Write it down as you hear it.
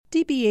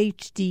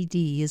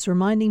GBHDD is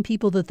reminding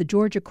people that the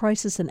Georgia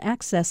Crisis and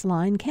Access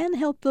Line can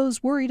help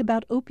those worried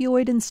about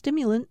opioid and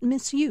stimulant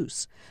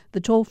misuse.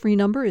 The toll-free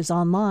number is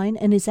online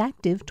and is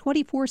active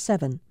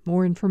 24/7.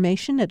 More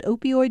information at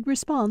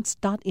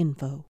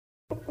opioidresponse.info.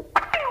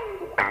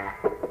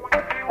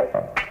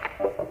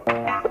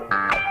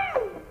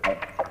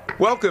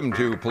 Welcome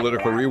to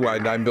Political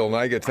Rewind. I'm Bill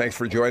Nigut. Thanks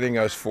for joining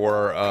us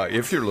for,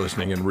 if you're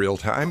listening in real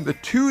time, the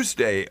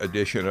Tuesday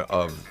edition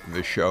of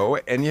the show.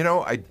 And, you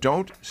know, I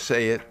don't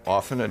say it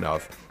often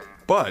enough,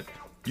 but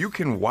you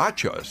can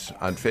watch us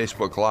on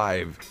Facebook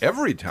Live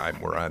every time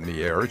we're on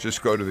the air.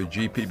 Just go to the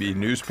GPB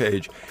news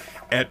page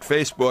at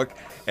Facebook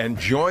and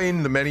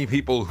join the many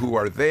people who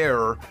are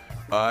there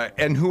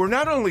and who are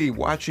not only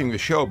watching the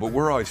show, but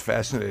we're always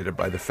fascinated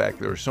by the fact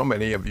there are so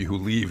many of you who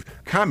leave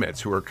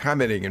comments, who are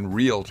commenting in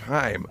real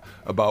time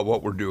about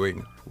what we're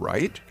doing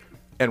right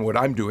and what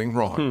I'm doing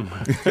wrong.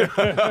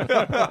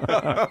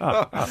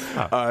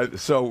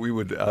 So we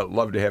would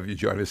love to have you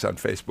join us on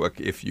Facebook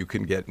if you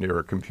can get near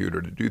a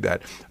computer to do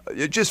that.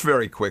 Just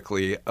very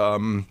quickly,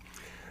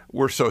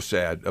 we're so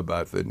sad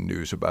about the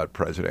news about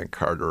President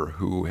Carter,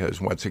 who has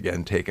once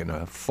again taken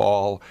a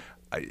fall.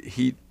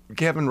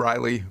 Kevin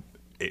Riley,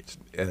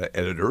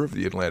 editor of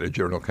the Atlanta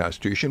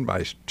Journal-Constitution,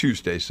 my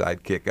Tuesday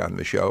sidekick on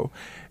the show.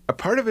 A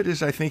part of it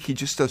is I think he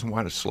just doesn't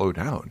want to slow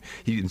down.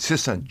 He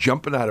insists on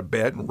jumping out of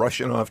bed and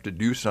rushing off to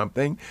do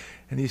something,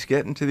 and he's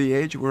getting to the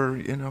age where,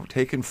 you know,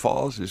 taking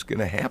falls is going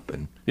to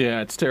happen. Yeah,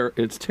 it's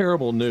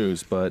terrible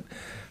news, but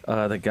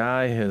the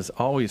guy has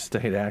always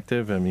stayed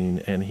active. I mean,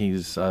 and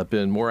he's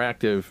been more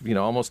active, you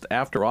know, almost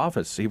after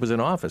office. He was in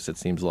office, it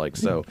seems like.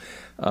 So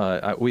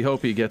we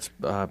hope he gets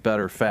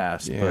better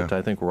fast, but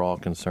I think we're all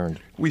concerned.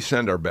 We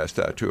send our best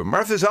out to him.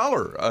 Martha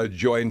Zoller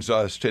joins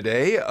us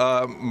today.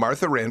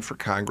 Martha ran for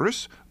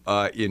Congress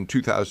in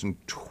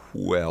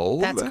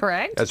 2012. That's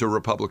correct. As a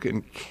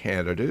Republican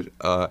candidate.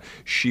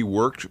 She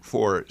worked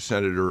for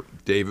Senator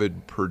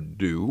David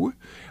Perdue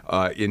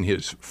in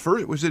his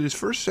first, was it his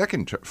first,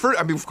 second term?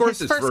 I mean, of course,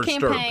 his first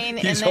campaign,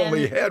 term. He's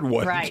only had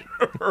one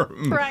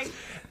term. Right.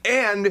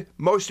 And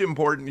most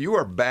important, you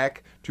are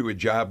back to a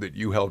job that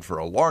you held for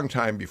a long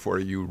time before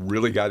you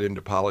really got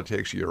into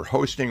politics. You're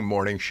hosting a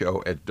morning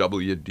show at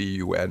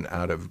WDUN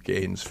out of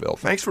Gainesville.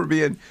 Thanks for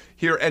being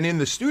here and in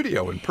the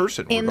studio in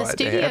person. In the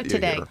studio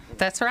today.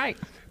 That's right.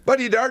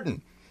 Buddy Darden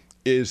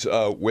is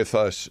with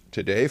us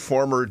today,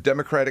 former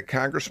Democratic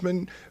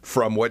congressman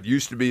from what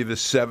used to be the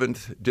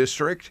 7th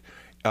District.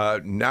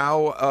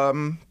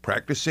 Now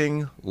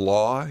practicing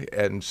law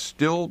and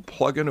still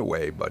plugging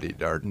away, Buddy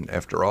Darden,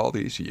 after all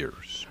these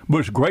years. But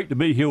it's great to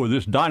be here with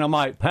this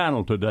dynamite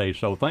panel today,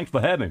 so thanks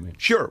for having me.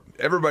 Sure.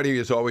 Everybody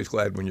is always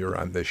glad when you're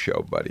on this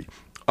show, Buddy.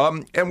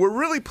 And we're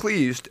really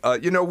pleased.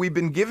 We've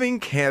been giving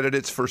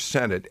candidates for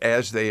Senate,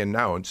 as they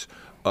announce,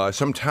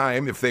 some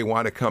time, if they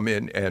want to come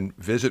in and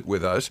visit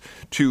with us,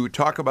 to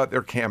talk about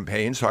their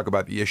campaigns, talk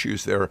about the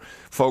issues they're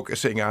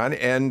focusing on.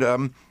 And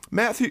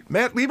Matt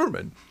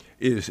Lieberman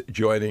is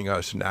joining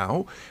us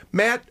now.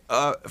 Matt,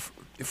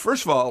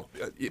 first of all,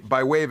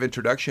 by way of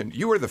introduction,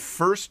 you are the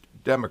first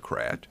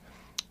Democrat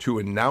to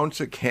announce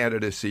a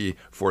candidacy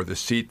for the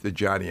seat that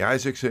Johnny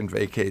Isakson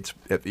vacates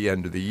at the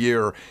end of the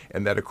year,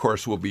 and that, of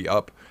course, will be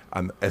up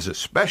as a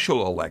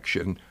special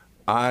election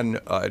on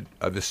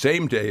the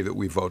same day that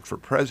we vote for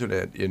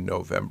president in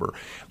November.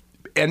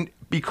 And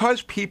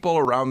because people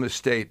around the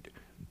state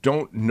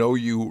don't know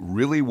you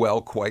really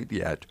well quite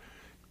yet,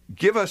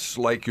 give us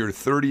like your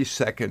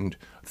 30-second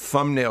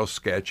thumbnail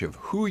sketch of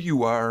who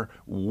you are,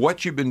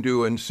 what you've been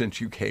doing since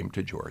you came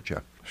to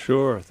Georgia.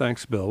 Sure.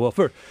 Thanks, Bill. Well,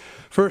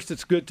 first,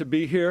 it's good to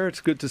be here.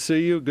 It's good to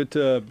see you. Good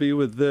to be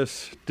with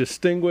this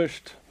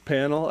distinguished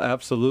panel.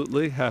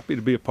 Absolutely. Happy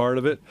to be a part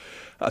of it.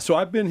 So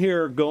I've been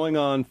here going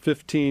on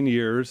 15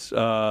 years.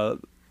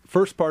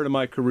 First part of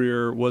my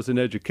career was in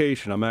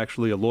education. I'm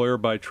actually a lawyer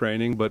by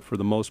training, but for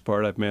the most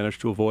part, I've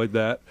managed to avoid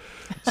that.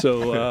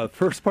 So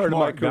first part of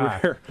my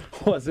career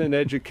was in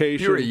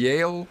education. You're at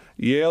Yale?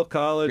 Yale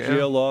College,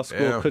 Yale Law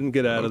School. Couldn't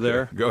get out of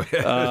there. Go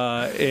ahead.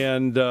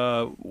 And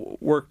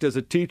worked as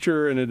a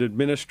teacher and an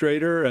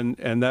administrator,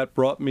 and that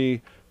brought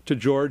me to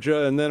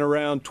Georgia. And then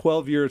around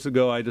 12 years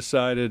ago, I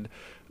decided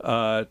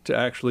to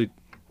actually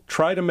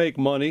try to make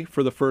money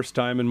for the first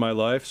time in my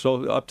life.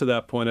 So up to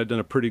that point, I'd done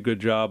a pretty good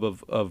job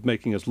of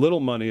making as little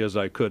money as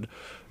I could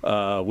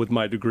with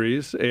my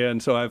degrees.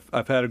 And so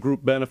I've had a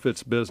group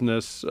benefits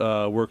business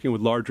working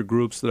with larger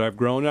groups that I've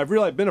grown. I've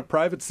really been a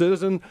private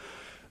citizen.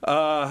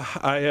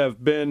 I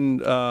have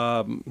been,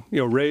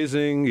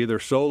 raising either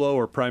solo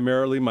or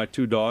primarily my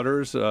two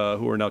daughters,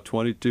 who are now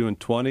 22 and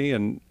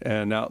 20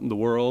 and out in the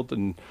world,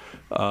 and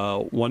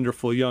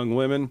wonderful young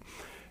women.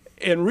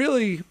 And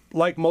really,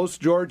 like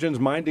most Georgians,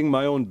 minding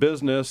my own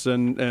business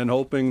and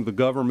hoping the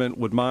government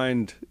would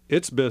mind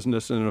its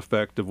business in an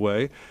effective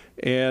way.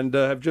 And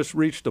have just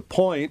reached a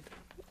point,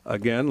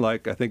 again,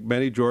 like I think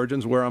many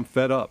Georgians, where I'm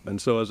fed up. And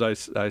so as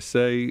I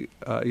say,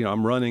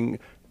 I'm running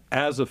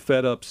as a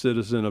fed-up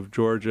citizen of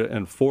Georgia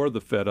and for the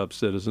fed-up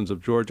citizens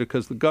of Georgia,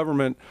 because the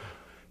government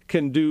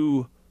can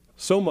do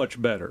so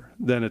much better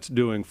than it's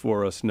doing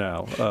for us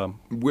now.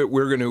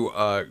 We're going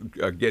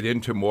to get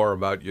into more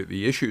about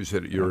the issues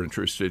that you're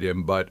interested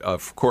in, but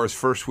of course,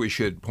 first we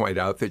should point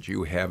out that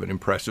you have an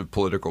impressive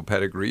political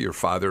pedigree. Your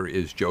father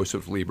is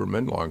Joseph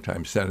Lieberman,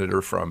 longtime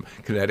senator from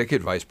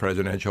Connecticut, vice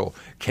presidential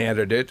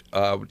candidate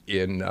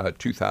in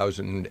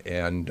 2003.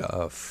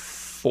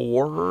 He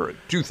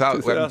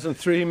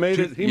made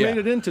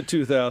it into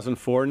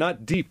 2004,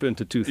 not deep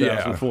into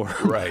 2004. Yeah,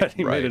 right.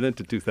 He made it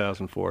into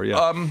 2004.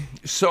 Yeah.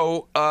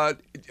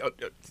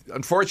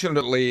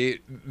 Unfortunately,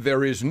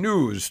 there is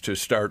news to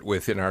start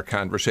with in our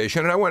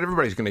conversation, and I want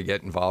everybody's going to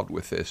get involved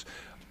with this.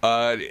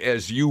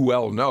 As you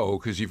well know,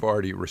 because you've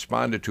already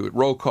responded to it,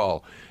 Roll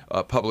Call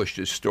published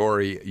a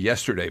story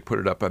yesterday, put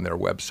it up on their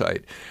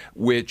website,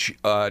 which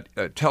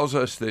tells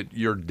us that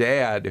your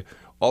dad,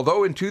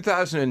 although in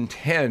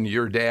 2010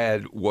 your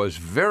dad was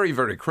very,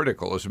 very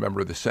critical as a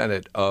member of the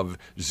Senate of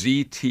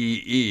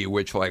ZTE,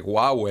 which, like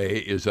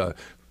Huawei, is a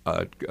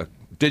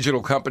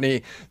digital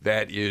company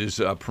that is,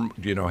 has a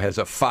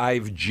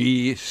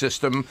 5G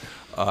system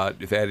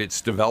that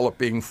it's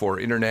developing for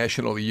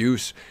international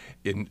use.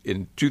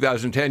 In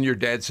 2010, your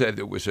dad said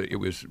it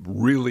was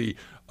really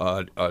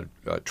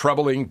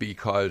troubling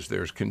because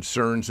there's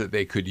concerns that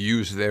they could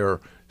use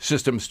their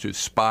systems to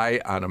spy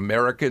on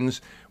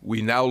Americans.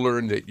 We now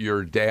learn that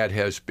your dad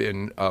has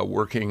been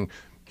working,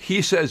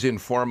 he says,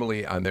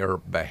 informally on their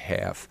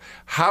behalf.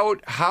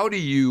 How do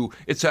you?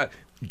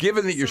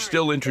 Given that you're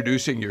still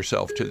introducing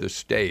yourself to the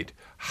state,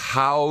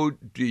 how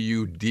do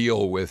you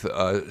deal with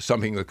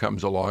something that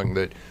comes along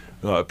that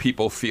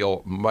people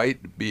feel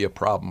might be a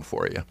problem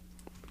for you?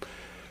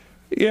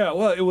 Yeah,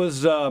 well, it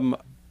was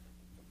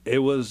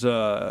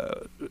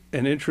an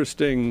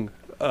interesting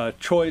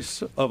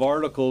choice of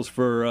articles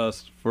for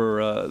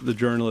the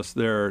journalists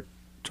there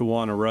to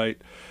want to write.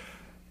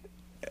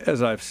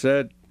 As I've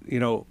said,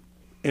 in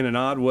an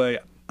odd way,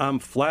 I'm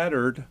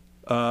flattered.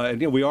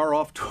 And we are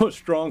off to a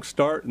strong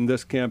start in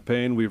this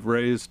campaign. We've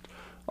raised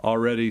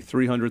already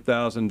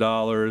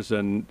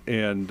 $300,000,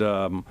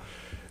 and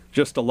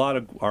just a lot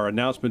of our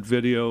announcement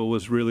video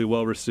was really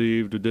well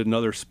received. We did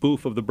another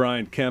spoof of the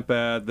Brian Kemp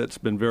ad that's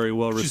been very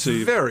well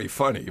received. It's very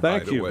funny.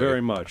 Thank you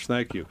very much.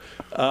 Thank you.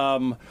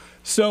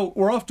 So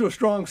we're off to a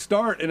strong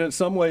start, and in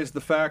some ways, the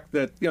fact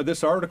that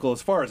this article,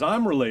 as far as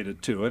I'm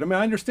related to it,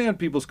 I understand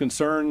people's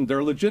concern. There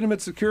are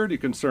legitimate security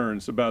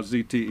concerns about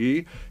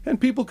ZTE,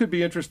 and people could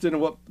be interested in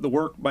what the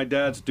work my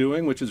dad's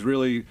doing, which is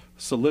really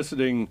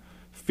soliciting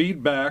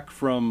feedback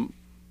from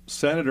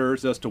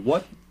senators as to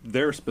what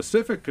their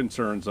specific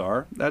concerns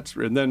are.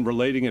 And then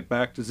relating it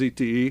back to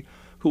ZTE,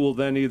 who will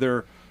then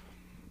either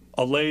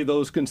allay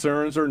those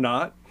concerns or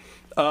not.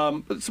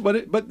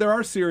 But there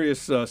are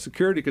serious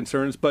security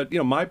concerns. But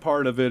my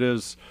part of it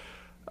is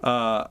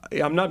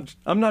I'm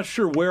not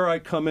sure where I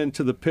come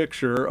into the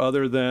picture,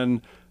 other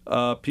than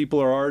people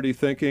are already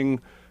thinking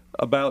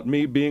about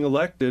me being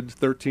elected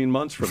 13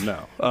 months from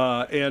now.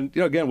 And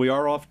again, we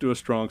are off to a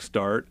strong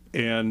start.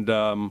 And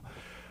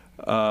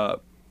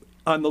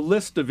on the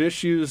list of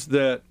issues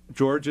that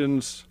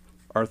Georgians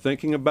are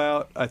thinking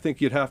about, I think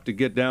you'd have to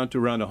get down to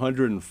around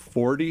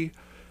 140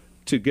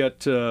 to get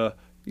to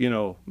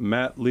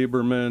Matt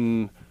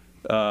Lieberman,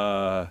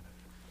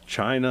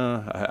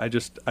 China.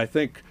 I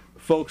think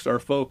folks are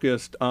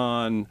focused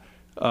on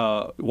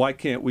why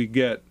can't we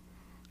get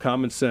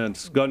common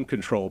sense gun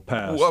control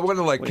passed. Well, I want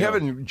to let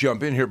Kevin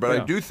jump in here, but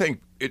I do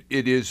think it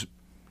is.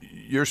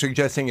 You're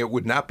suggesting it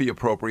would not be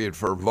appropriate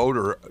for a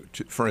voter,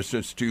 for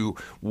instance, to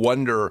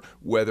wonder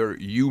whether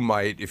you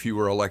might, if you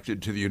were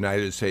elected to the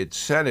United States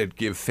Senate,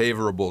 give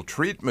favorable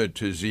treatment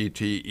to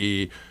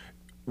ZTE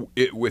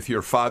with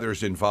your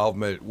father's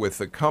involvement with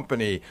the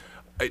company.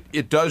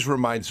 It does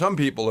remind some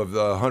people of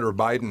the Hunter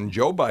Biden,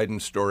 Joe Biden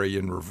story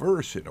in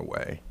reverse, in a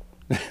way.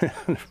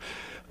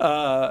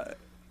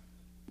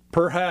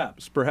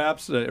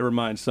 Perhaps it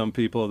reminds some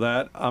people of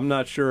that. I'm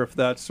not sure if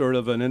that's sort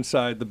of an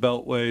inside the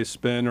Beltway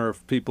spin or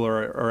if people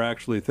are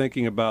actually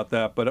thinking about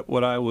that. But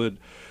what I would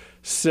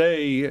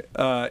say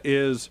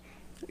is,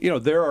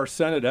 there are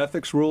Senate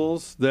ethics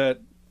rules that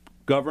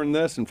govern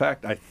this. In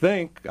fact, I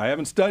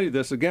haven't studied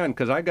this again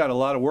because I got a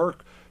lot of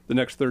work the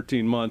next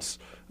 13 months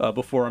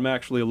before I'm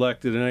actually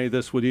elected and any of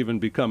this would even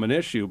become an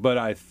issue. But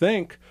I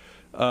think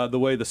the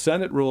way the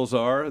Senate rules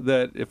are,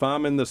 that if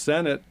I'm in the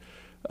Senate,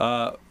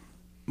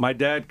 my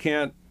dad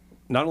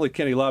not only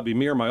can he lobby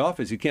me or my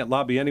office, he can't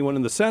lobby anyone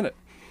in the Senate.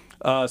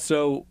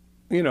 So,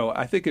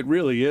 I think it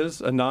really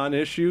is a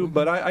non-issue,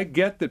 but I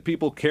get that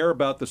people care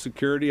about the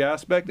security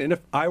aspect. And if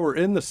I were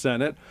in the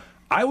Senate,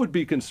 I would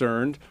be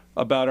concerned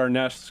about our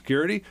national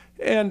security.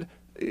 And,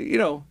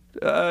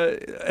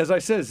 as I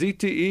said,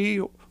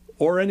 ZTE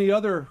or any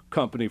other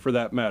company for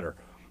that matter,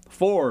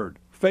 Ford,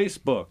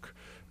 Facebook,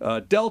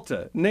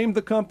 Delta, name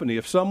the company.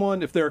 If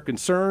there are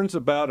concerns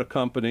about a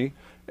company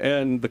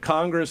and the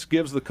Congress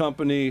gives the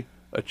company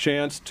a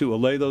chance to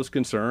allay those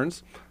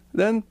concerns,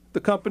 then the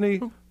company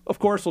of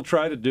course, will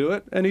try to do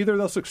it, and either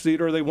they'll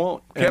succeed or they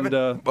won't. Kevin?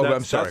 And,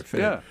 I'm sorry.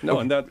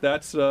 And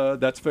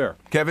that's fair.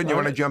 Kevin, you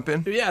want to jump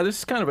in? Yeah, this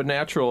is kind of a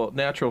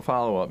natural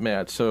follow-up,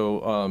 Matt.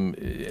 So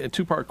a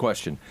two-part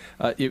question.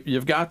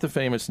 You've got the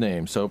famous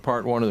name. So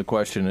part one of the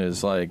question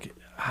is, like,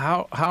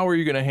 how are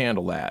you going to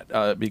handle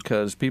that?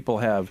 Because people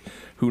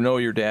who know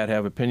your dad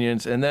have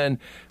opinions. And then,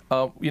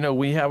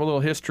 we have a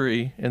little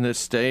history in this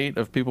state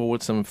of people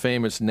with some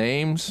famous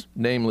names,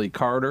 namely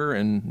Carter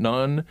and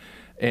Nunn,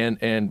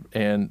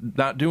 and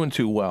not doing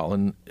too well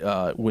and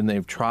when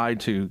they've tried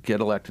to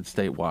get elected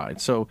statewide.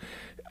 So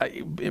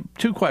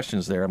two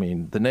questions there. I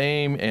mean, the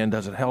name, and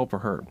does it help or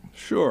hurt?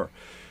 Sure.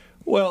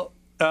 Well,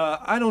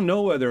 I don't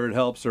know whether it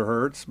helps or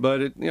hurts,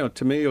 but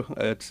to me,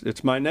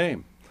 it's my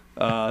name.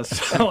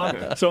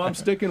 So I'm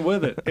sticking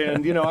with it.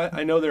 And,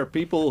 I know there are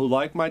people who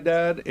like my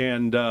dad,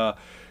 and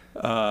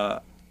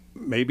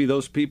maybe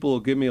those people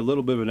will give me a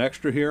little bit of an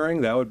extra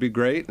hearing. That would be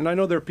great. And I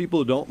know there are people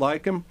who don't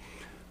like him.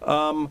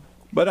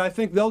 But I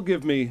think they'll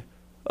give me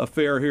a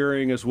fair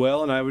hearing as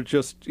well. And I would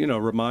just,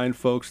 remind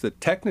folks that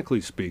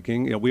technically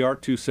speaking, we are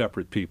two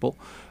separate people.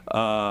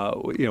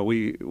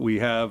 We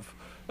have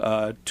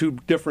two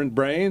different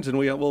brains, and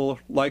we will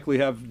likely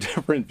have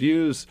different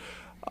views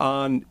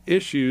on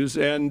issues.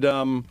 And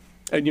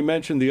you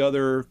mentioned the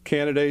other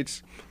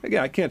candidates.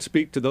 Again, I can't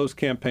speak to those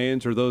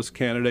campaigns or those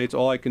candidates.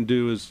 All I can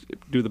do is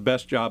do the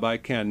best job I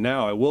can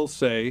now. I will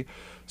say,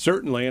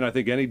 certainly, and I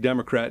think any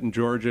Democrat in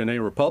Georgia and any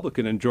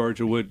Republican in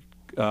Georgia would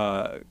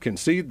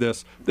concede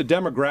this, the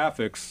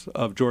demographics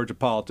of Georgia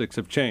politics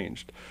have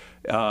changed.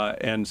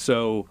 And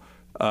so,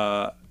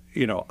 I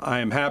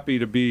am happy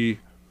to be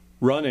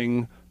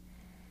running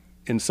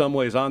in some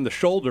ways on the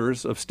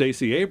shoulders of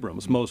Stacey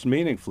Abrams, most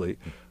meaningfully,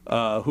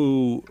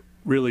 who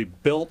really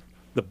built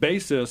the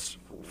basis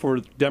for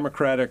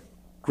Democratic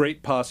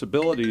great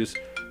possibilities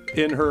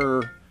in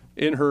her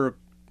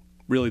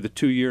really the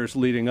 2 years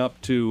leading up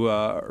to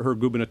her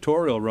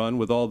gubernatorial run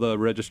with all the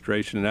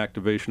registration and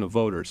activation of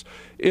voters.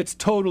 It's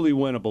totally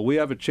winnable. We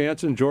have a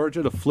chance in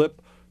Georgia to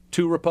flip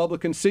 2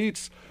 Republican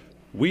seats.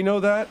 We know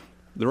that.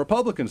 The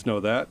Republicans know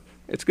that.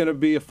 It's going to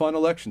be a fun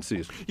election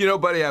season.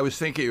 Buddy, I was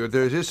thinking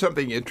there is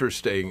something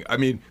interesting. I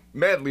mean,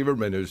 Matt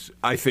Lieberman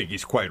I think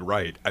he's quite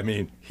right. I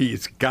mean,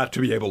 he's got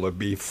to be able to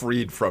be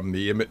freed from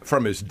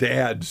his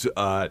dad's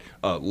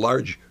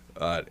large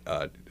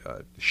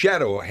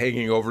shadow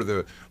hanging over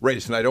the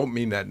race, and I don't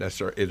mean that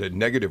necessarily in a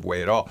negative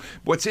way at all.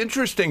 What's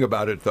interesting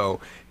about it,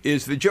 though,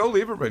 is that Joe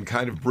Lieberman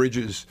kind of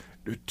bridges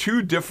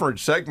 2 different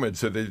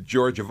segments of the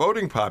Georgia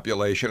voting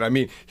population. I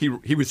mean,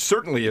 he was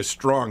certainly a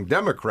strong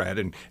Democrat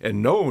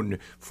and known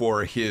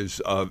for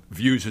his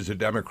views as a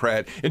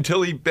Democrat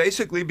until he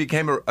basically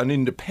became an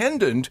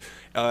independent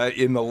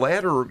in the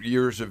latter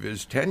years of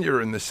his tenure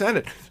in the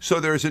Senate. So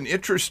there's an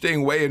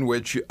interesting way in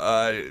which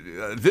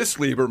this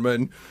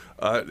Lieberman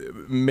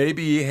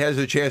maybe has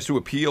a chance to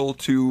appeal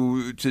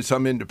to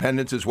some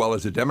independents as well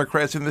as the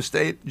Democrats in the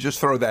state. Just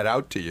throw that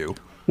out to you.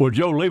 Well,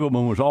 Joe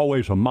Lieberman was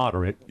always a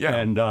moderate,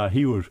 and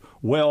he was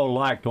well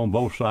liked on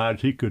both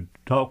sides. He could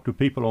talk to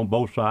people on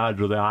both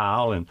sides of the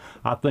aisle, and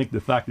I think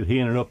the fact that he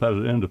ended up as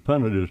an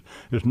independent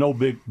is no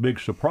big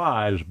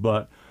surprise.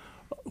 But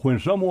when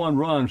someone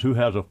runs who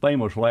has a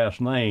famous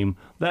last name,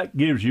 that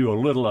gives you a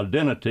little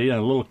identity and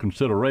a little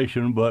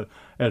consideration. But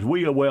as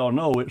we well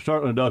know, it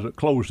certainly doesn't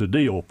close the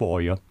deal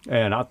for you.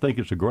 And I think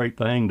it's a great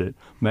thing that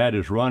Matt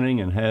is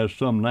running and has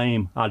some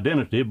name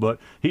identity, but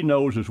he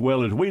knows as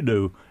well as we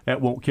do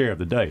that won't carry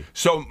the day.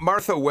 So,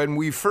 Martha, when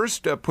we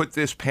first put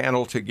this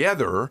panel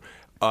together,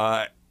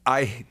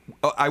 I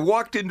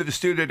walked into the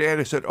studio today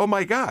and I said, oh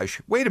my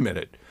gosh, wait a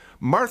minute.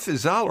 Martha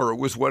Zoller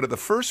was one of the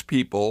first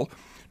people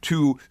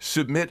to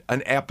submit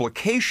an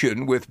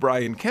application with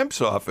Brian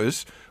Kemp's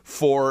office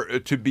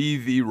to be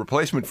the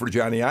replacement for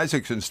Johnny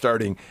Isakson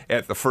starting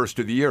at the first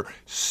of the year.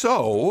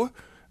 So,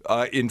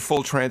 in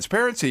full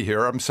transparency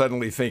here, I'm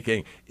suddenly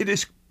thinking it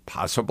is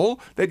possible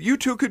that you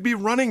two could be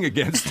running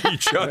against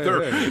each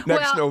other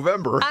next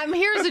November. I'm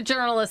here as a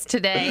journalist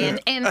today,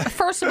 and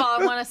first of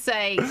all, I want to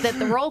say that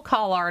the roll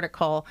call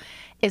article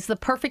is the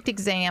perfect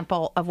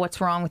example of what's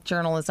wrong with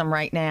journalism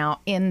right now,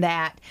 in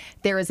that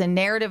there is a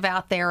narrative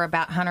out there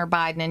about Hunter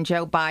Biden and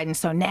Joe Biden.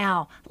 So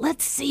now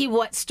let's see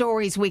what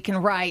stories we can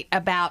write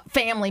about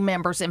family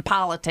members in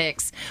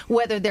politics,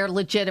 whether they're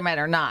legitimate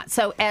or not.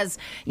 So as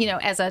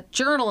a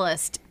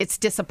journalist, it's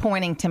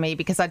disappointing to me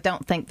because I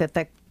don't think that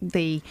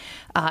the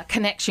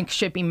connection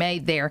should be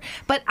made there.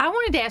 But I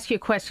wanted to ask you a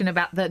question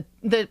about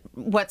the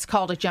what's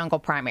called a jungle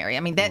primary. I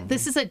mean,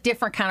 this is a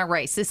different kind of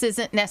race. This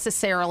isn't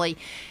necessarily,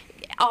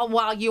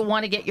 while you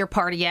want to get your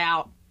party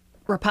out,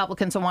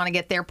 Republicans will want to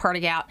get their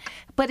party out.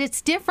 But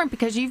it's different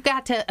because you've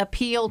got to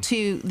appeal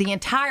to the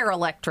entire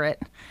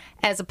electorate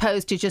as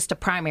opposed to just a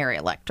primary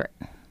electorate.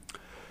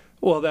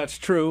 Well, that's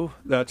true.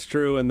 That's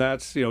true. And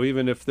that's,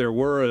 even if there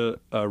were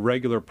a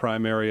regular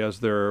primary, as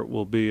there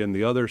will be in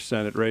the other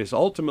Senate race,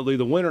 ultimately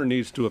the winner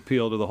needs to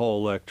appeal to the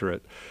whole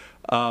electorate.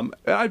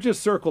 I've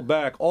just circled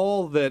back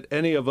all that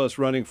any of us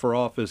running for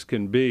office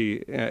can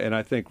be, and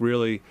I think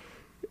really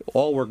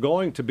All we're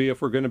going to be,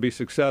 if we're going to be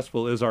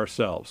successful, is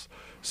ourselves.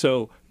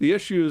 So the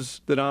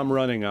issues that I'm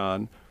running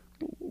on,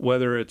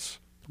 whether it's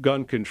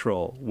gun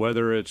control,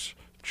 whether it's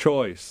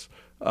choice,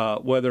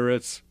 whether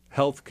it's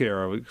health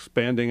care,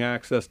 expanding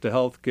access to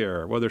health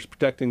care, whether it's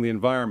protecting the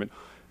environment,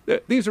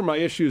 these are my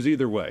issues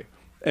either way.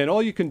 And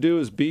all you can do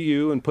is be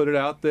you and put it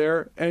out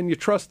there, and you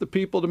trust the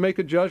people to make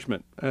a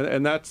judgment.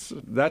 And that's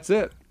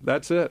it.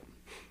 That's it.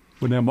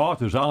 Well, now,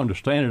 Martha, as I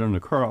understand it under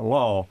current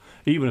law,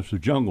 even if it's a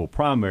jungle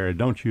primary,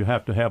 don't you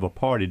have to have a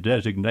party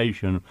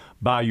designation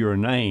by your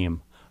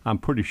name? I'm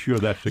pretty sure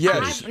that's the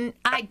case.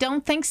 I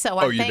don't think so.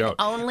 I think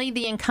only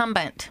the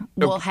incumbent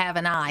will have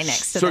an I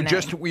next to the name. So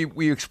just,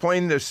 we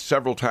explained this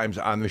several times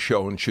on the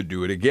show and should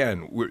do it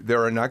again.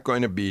 There are not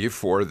going to be,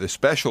 for the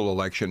special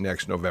election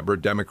next November,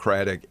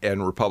 Democratic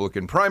and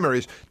Republican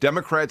primaries.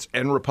 Democrats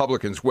and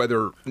Republicans,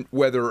 whether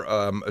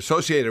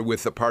associated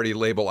with the party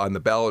label on the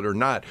ballot or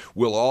not,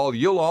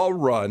 you'll all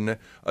run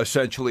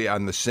essentially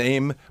on the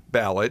same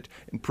ballot,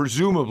 and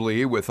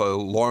presumably with a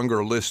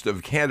longer list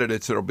of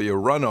candidates, there'll be a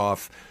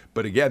runoff.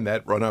 But again,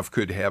 that runoff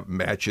could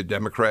match a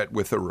Democrat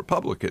with a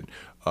Republican,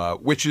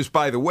 which is,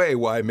 by the way,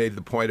 why I made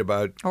the point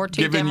about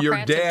given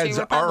your dad's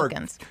arc,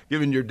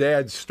 given your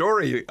dad's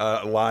story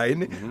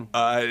line,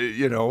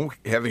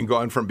 having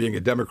gone from being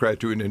a Democrat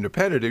to an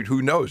independent,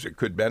 who knows? It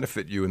could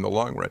benefit you in the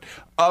long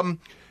run.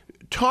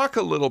 Talk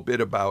a little bit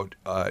about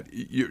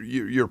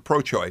your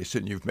pro-choice,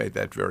 and you've made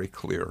that very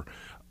clear.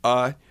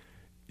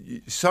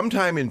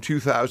 Sometime in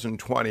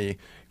 2020,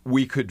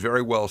 we could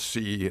very well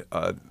see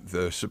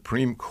the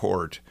Supreme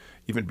Court,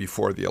 even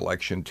before the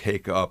election,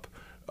 take up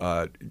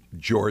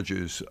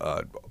Georgia's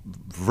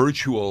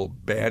virtual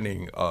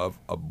banning of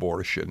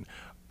abortion.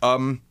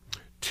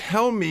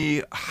 Tell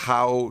me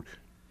how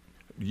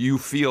you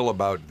feel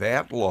about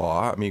that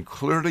law. I mean,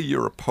 clearly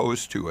you're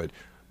opposed to it,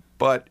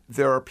 but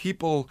there are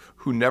people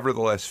who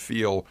nevertheless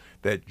feel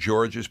that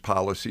Georgia's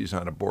policies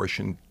on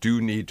abortion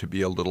do need to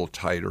be a little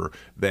tighter,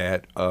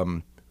 that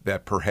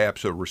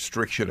perhaps a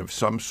restriction of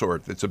some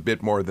sort that's a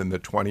bit more than the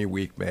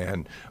 20-week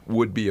ban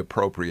would be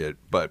appropriate,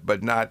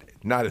 but not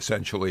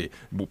essentially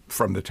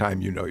from the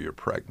time you're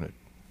pregnant.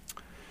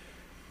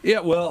 Yeah,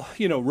 well,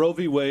 Roe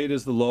v. Wade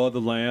is the law of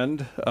the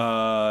land,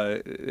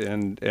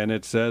 and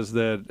it says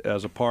that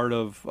as a part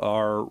of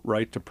our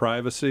right to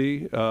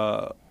privacy,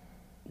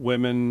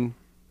 women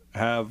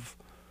have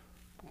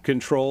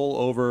control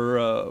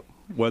over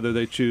whether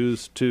they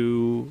choose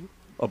to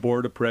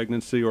abort a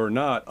pregnancy or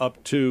not,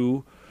 up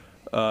to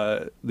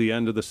the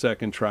end of the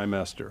second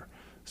trimester.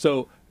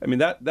 So, I mean,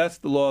 that's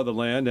the law of the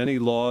land. Any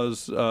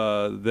laws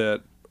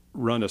that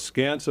run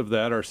askance of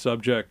that are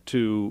subject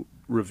to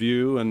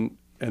review, and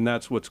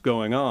that's what's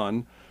going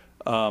on.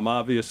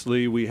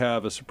 Obviously, we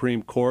have a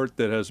Supreme Court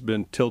that has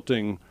been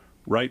tilting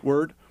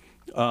rightward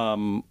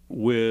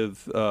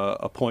with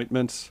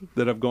appointments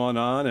that have gone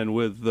on, and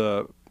with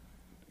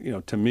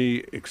to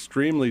me,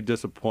 extremely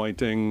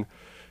disappointing,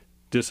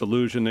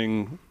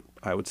 disillusioning,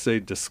 I would say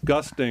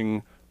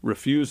disgusting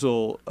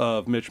refusal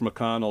of Mitch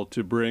McConnell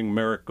to bring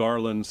Merrick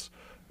Garland's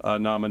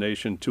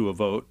nomination to a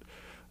vote.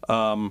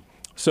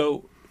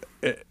 So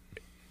it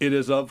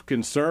is of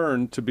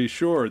concern, to be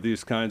sure,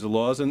 these kinds of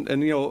laws.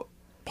 And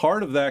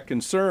part of that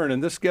concern,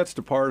 and this gets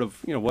to part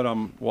of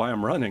why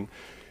I'm running,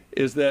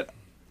 is that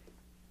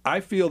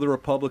I feel the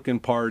Republican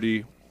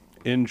Party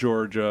in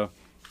Georgia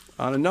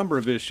on a number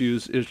of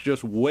issues is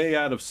just way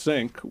out of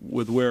sync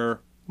with where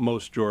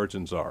most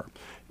Georgians are.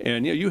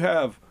 And you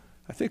have,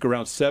 I think,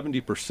 around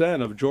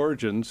 70% of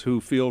Georgians who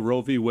feel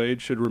Roe v.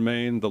 Wade should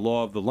remain the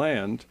law of the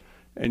land,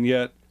 and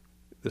yet,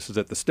 this is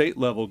at the state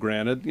level,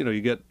 granted,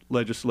 you get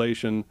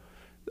legislation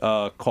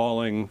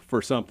calling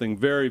for something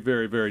very,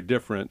 very, very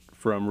different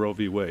from Roe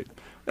v. Wade.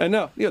 And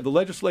now, the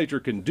legislature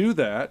can do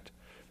that,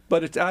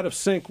 but it's out of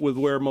sync with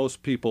where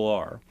most people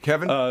are.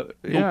 Kevin?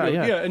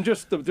 Yeah, and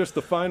just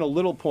the final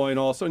little point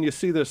also, and you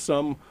see this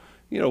some,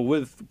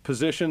 with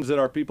positions that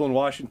our people in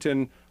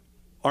Washington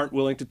aren't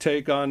willing to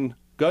take on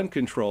gun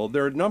control.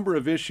 There are a number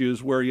of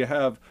issues where you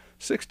have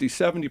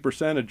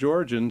 60-70% of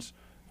Georgians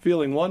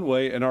feeling one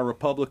way and our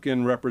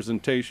Republican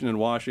representation in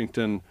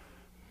Washington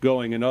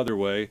going another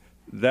way.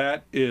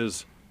 That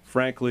is,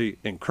 frankly,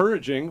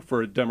 encouraging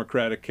for a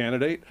Democratic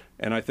candidate,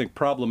 and I think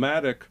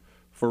problematic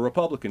for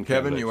Republican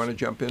candidates. Kevin, you want to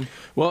jump in?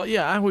 Well,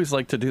 yeah, I always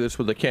like to do this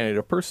with a candidate.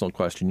 A personal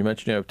question. You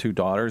mentioned you have two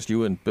daughters.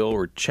 You and Bill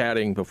were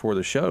chatting before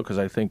the show because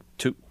I think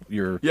we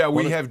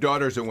have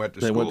daughters that went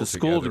to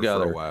school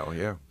together for a while.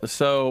 Yeah.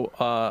 So,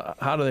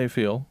 how do they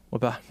feel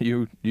about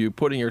you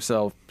putting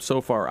yourself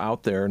so far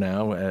out there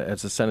now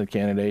as a Senate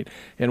candidate,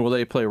 and will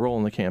they play a role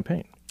in the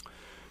campaign?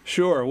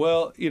 Sure.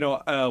 Well,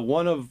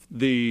 one of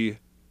the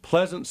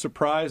pleasant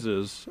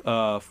surprises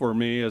for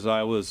me as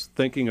I was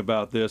thinking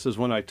about this is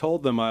when I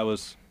told them I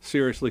was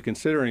seriously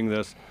considering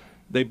this,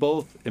 they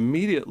both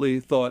immediately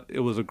thought it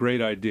was a great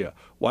idea.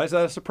 Why is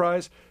that a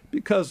surprise?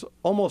 Because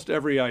almost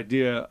every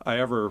idea I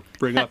ever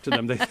bring up to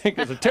them, they think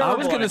is a terrible idea. I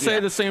was going to say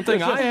the same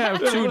thing. I have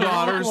two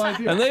daughters,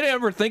 and they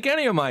never think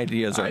any of my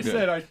ideas are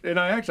good.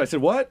 I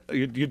said, what?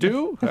 You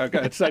do?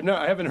 I said, no,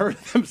 I haven't heard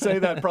them say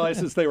that probably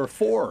since they were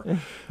 4.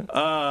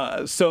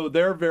 So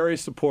they're very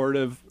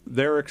supportive.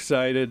 They're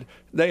excited.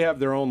 They have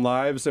their own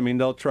lives. I mean,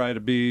 they'll try to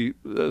be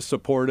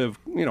supportive,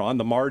 on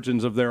the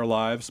margins of their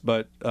lives,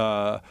 but,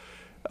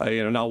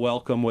 and I'll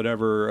welcome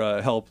whatever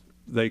help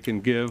they can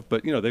give,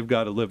 but they've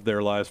got to live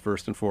their lives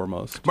first and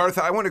foremost.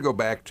 Martha, I want to go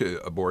back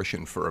to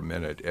abortion for a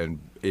minute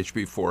and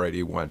HB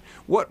 481.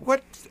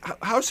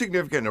 How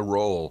significant a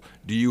role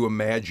do you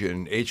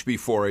imagine HB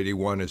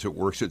 481, as it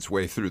works its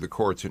way through the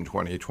courts in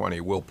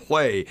 2020, will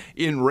play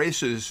in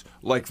races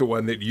like the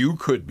one that you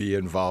could be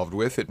involved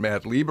with, that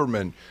Matt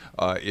Lieberman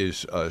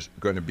is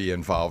going to be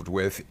involved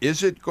with?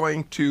 Is it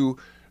going to?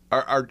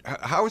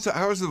 How's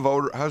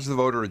the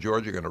voter of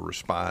Georgia going to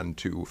respond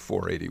to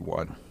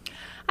 481?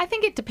 I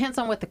think it depends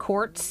on what the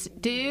courts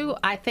do.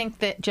 I think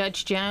that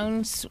Judge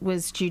Jones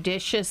was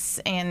judicious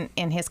in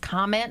his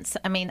comments.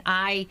 I mean,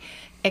 I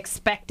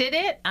expected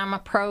it. I'm a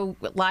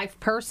pro-life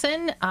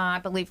person. I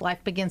believe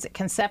life begins at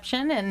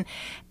conception,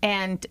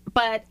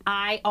 but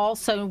I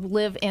also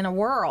live in a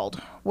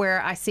world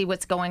where I see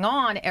what's going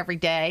on every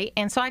day,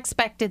 and so I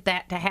expected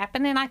that to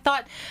happen. And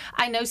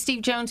I know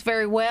Steve Jones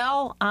very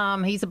well.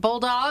 He's a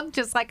bulldog,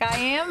 just like I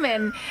am,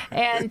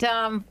 and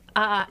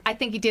I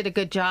think he did a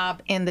good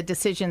job in the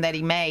decision that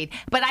he made.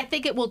 But I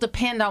think it will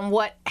depend on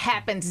what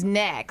happens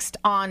next,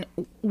 on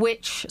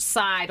which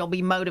side will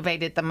be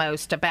motivated the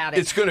most about it.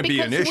 It's going to be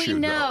an issue,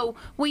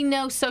 we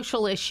know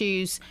social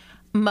issues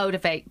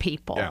motivate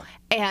people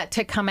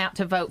to come out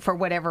to vote for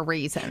whatever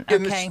reason.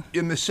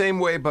 In the same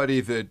way,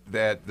 buddy,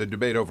 that the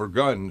debate over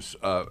guns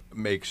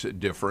makes a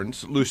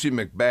difference. Lucy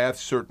McBath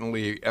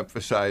certainly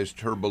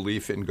emphasized her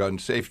belief in gun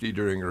safety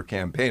during her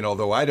campaign,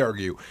 although I'd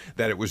argue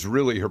that it was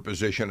really her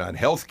position on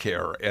health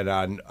care and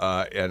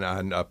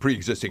on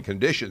pre-existing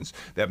conditions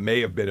that may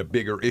have been a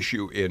bigger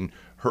issue in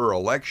her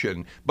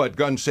election. But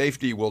gun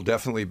safety will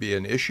definitely be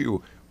an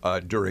issue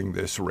during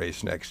this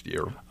race next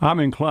year. I'm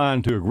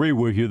inclined to agree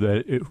with you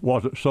that it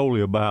wasn't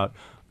solely about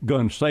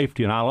gun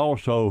safety, and I'll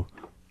also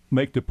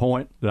make the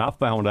point that I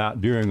found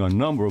out during a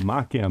number of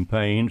my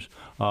campaigns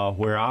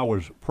where I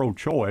was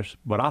pro-choice,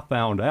 but I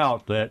found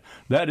out that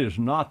that is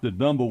not the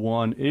number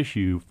one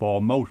issue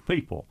for most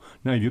people.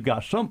 Now, you've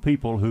got some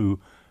people who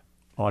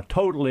are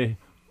totally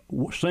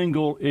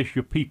single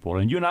issue people,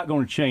 and you're not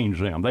going to change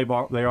them.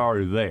 They're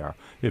already there.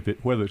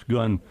 Whether it's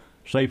gun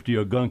safety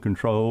or gun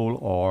control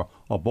or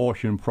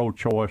abortion,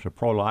 pro-choice or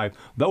pro-life,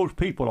 those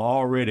people are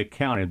already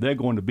counted. They're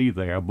going to be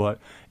there. But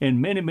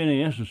in many,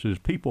 many instances,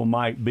 people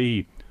might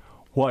be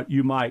what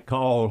you might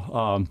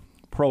call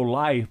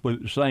pro-life, but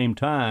at the same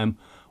time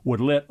would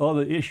let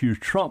other issues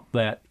trump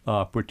that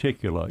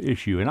particular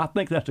issue. And I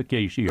think that's the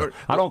case here.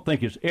 I don't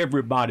think it's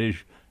everybody's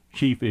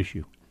chief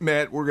issue.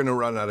 Matt, we're going to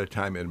run out of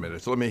time in a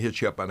minute, so let me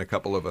hit you up on a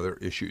couple of other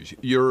issues.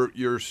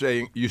 You're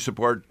saying you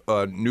support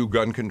new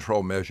gun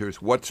control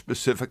measures. What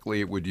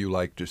specifically would you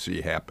like to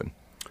see happen?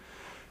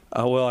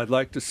 Well, I'd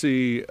like to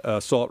see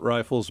assault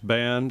rifles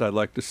banned. I'd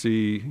like to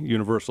see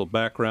universal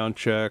background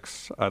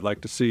checks. I'd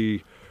like to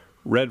see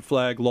red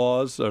flag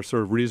laws, or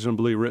sort of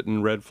reasonably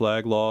written red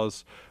flag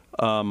laws.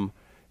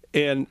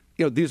 And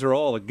these are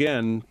all,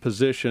 again,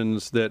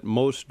 positions that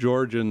most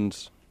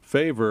Georgians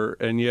favor,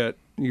 and yet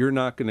you're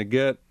not going to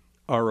get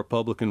our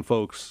Republican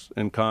folks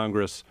in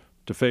Congress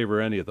to favor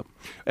any of them,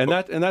 and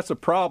that's a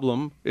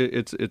problem.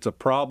 It's a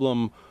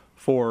problem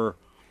for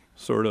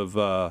sort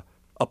of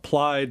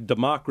applied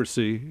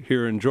democracy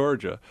here in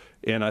Georgia,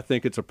 and I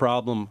think it's a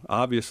problem.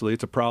 Obviously,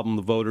 it's a problem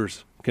the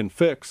voters can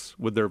fix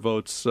with their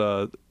votes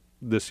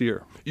this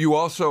year. You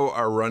also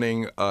are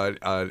running on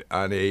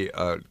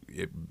a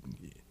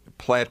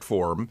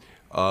platform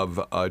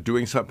of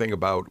doing something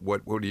about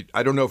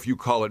I don't know if you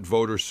call it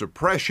voter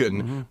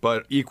suppression,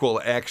 but equal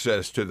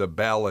access to the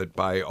ballot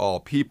by all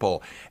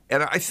people.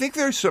 And I think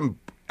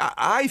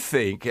I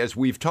think, as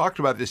we've talked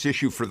about this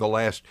issue for the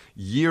last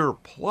year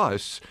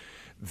plus,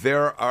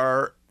 there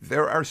are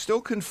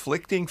still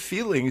conflicting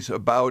feelings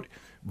about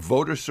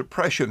voter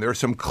suppression. There are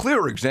some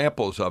clear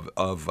examples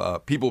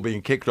of people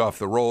being kicked off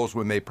the rolls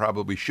when they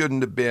probably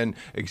shouldn't have been,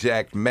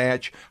 exact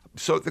match.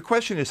 So the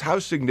question is, how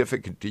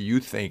significant do you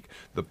think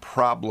the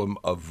problem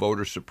of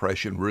voter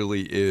suppression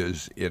really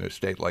is in a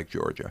state like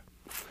Georgia?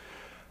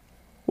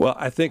 Well,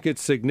 I think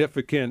it's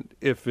significant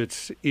if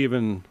it's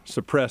even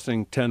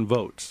suppressing 10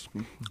 votes,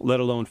 let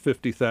alone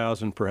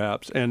 50,000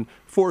 perhaps. And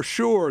for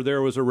sure,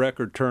 there was a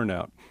record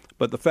turnout.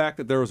 But the fact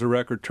that there was a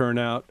record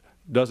turnout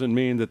doesn't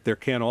mean that there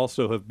can't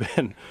also have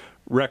been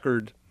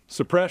record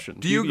suppression.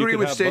 Do you agree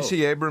with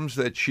Stacey Abrams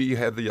that she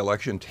had the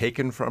election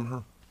taken from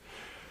her?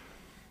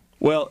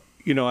 Well,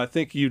 I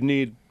think you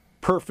need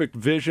perfect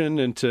vision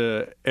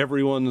into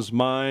everyone's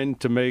mind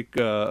to make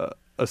a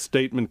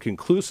statement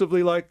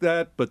conclusively like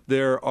that, but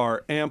there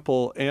are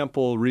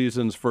ample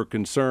reasons for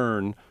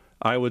concern.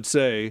 I would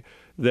say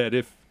that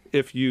if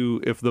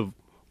the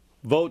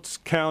votes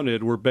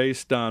counted were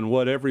based on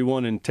what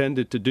everyone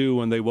intended to do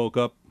when they woke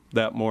up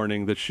that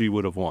morning that she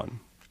would have won.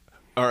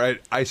 All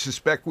right. I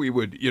suspect we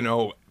would,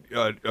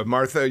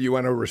 Martha, you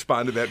want to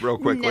respond to that real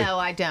quickly? No,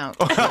 I don't.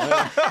 All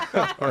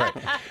right.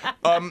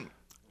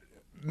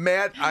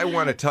 Matt, I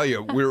want to tell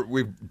you,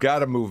 we've got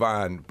to move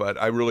on,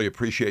 but I really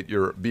appreciate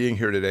your being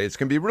here today. It's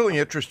going to be really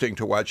interesting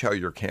to watch how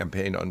your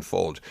campaign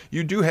unfolds.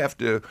 You do have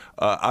to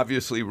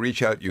obviously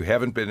reach out. You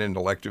haven't been in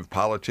elective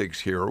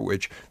politics here,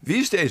 which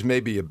these days may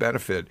be a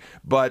benefit,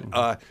 but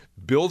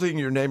building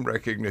your name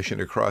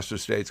recognition across the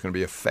state is going to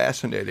be a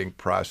fascinating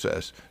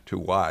process to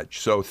watch.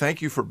 So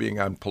thank you for being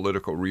on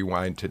Political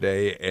Rewind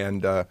today.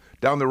 And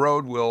down the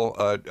road, we'll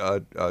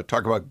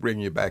talk about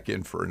bringing you back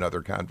in for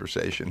another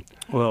conversation.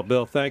 Well,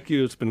 Bill, thank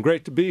you. It's been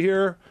great to be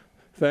here.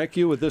 Thank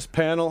you with this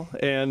panel,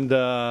 and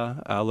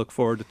I look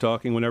forward to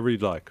talking whenever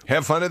you'd like.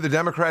 Have fun at the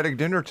Democratic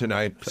dinner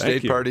tonight,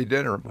 State Party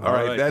dinner. All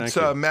right, that's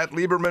Matt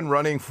Lieberman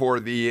running for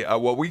the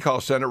what we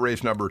call Senate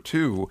race number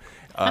 2,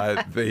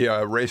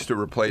 the race to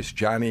replace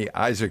Johnny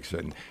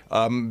Isakson.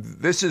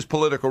 This is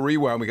Political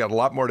Rewind. We got a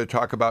lot more to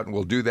talk about, and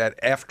we'll do that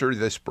after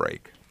this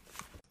break.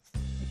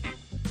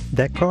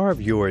 That car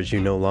of yours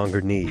you no longer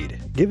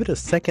need, give it a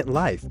second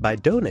life by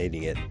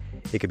donating it.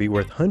 It could be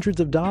worth hundreds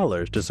of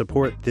dollars to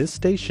support this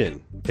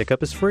station.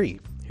 Pickup is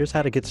free. Here's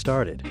how to get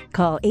started.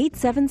 Call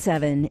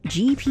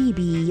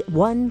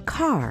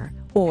 877-GPB-1-CAR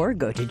or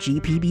go to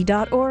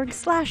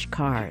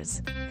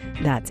gpb.org/cars.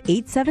 That's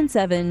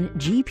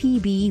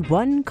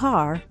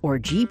 877-GPB-1-CAR or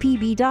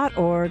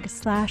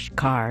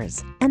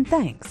gpb.org/cars. And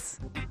thanks.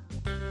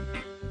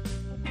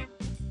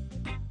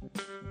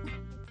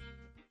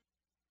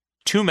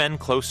 Two men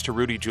close to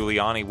Rudy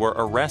Giuliani were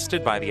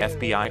arrested by the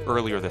FBI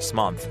earlier this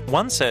month.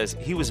 One says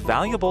he was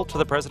valuable to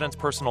the president's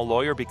personal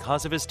lawyer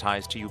because of his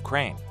ties to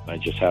Ukraine. I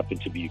just happen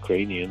to be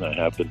Ukrainian. I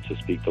happen to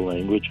speak the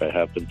language. I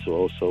happen to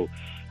also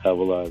have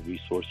a lot of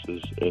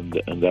resources in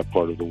that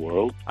part of the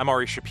world. I'm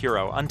Ari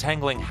Shapiro,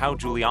 untangling how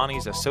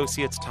Giuliani's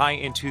associates tie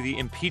into the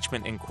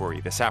impeachment inquiry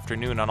this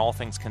afternoon on All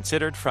Things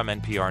Considered from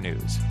NPR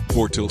News.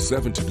 4 till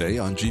 7 today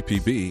on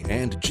GPB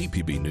and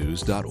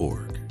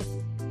gpbnews.org.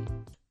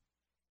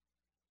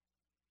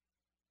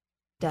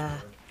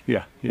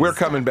 Yeah. We're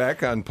coming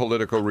back on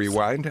Political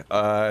Rewind.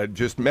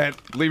 Just Matt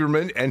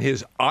Lieberman and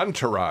his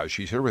entourage.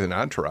 He's here with an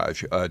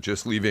entourage,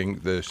 just leaving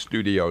the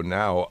studio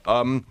now.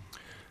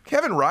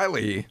 Kevin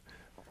Riley,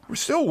 we're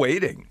still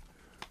waiting.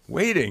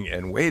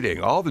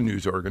 All the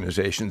news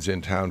organizations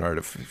in town are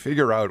to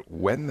figure out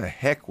when the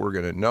heck we're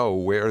going to know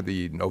where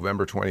the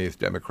November 20th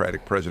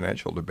Democratic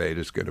presidential debate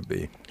is going to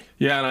be.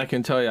 Yeah, and I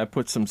can tell you I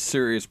put some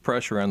serious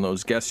pressure on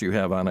those guests you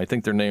have on. I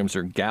think their names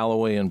are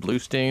Galloway and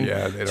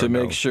Bluestein to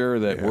make sure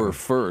that we're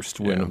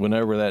first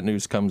whenever that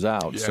news comes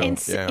out. Yeah.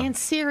 So. And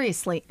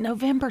seriously,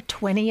 November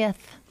 20th,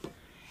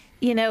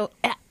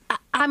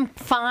 I'm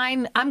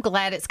fine. I'm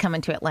glad it's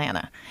coming to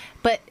Atlanta.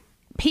 But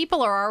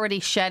people are already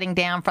shutting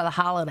down for the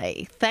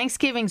holiday.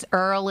 Thanksgiving's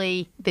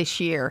early this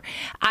year.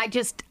 I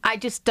just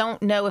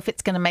don't know if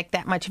it's going to make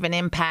that much of an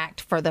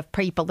impact for the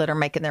people that are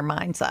making their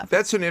minds up.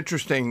 That's an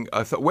interesting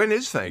thought. When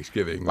is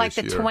Thanksgiving like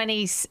this year? Like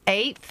the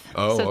 28th.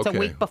 Oh, so it's okay. a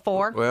week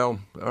before. Well,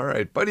 all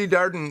right. Buddy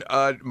Darden,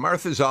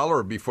 Martha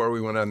Zoller, before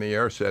we went on the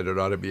air, said it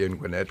ought to be in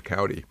Gwinnett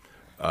County.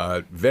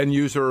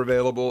 Venues are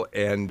available,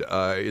 and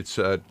it's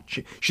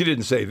she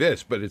didn't say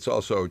this, but it's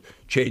also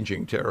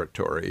changing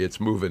territory.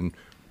 It's moving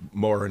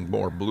more and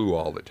more blue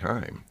all the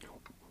time.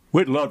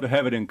 We'd love to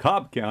have it in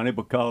Cobb County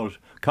because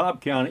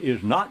Cobb County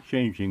is not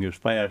changing as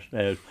fast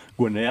as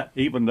Gwinnett,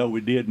 even though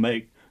we did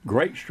make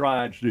great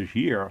strides this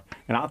year.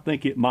 And I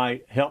think it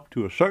might help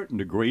to a certain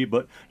degree,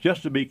 but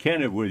just to be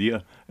candid with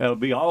you, there'll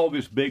be all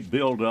this big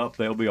buildup.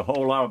 There'll be a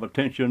whole lot of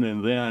attention,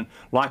 and then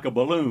like a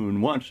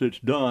balloon, once it's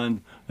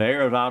done, the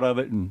air's out of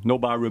it and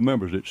nobody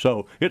remembers it.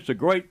 So it's a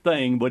great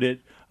thing, but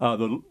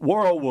the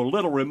world will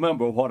little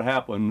remember what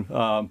happened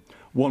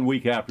 1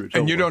 week after it's over.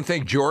 And you don't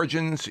think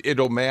Georgians,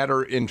 it'll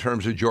matter in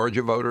terms of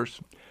Georgia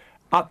voters?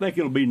 I think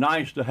it'll be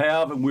nice to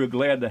have, and we're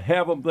glad to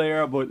have them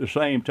there, but at the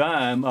same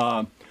time,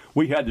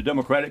 we had the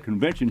Democratic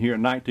Convention here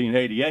in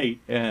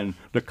 1988, and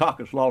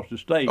Dukakis lost the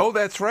state. Oh,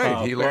 that's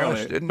right. He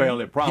lost, didn't he?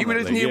 Fairly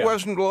prominently. He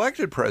wasn't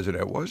elected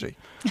president, was he?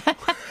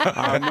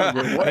 I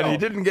remember well. And he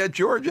didn't get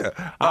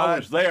Georgia. I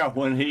was there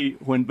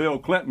when Bill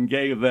Clinton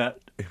gave that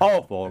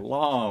awful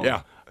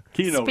long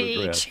keynote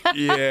address.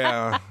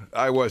 Yeah,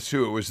 I was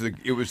too.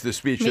 It was the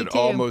speech that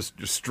almost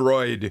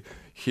destroyed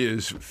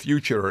his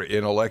future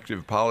in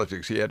elective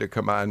politics. He had to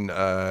come on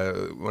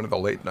one of the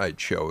late night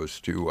shows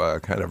to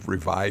kind of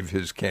revive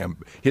his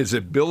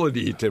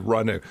ability to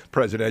run a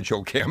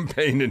presidential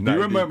campaign in 92.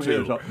 You remember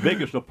his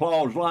biggest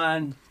applause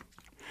line?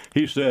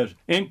 He says,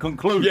 "In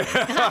conclusion."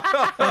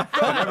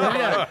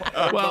 Yeah.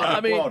 Well, I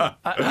mean,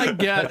 I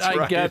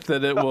get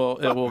that it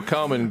will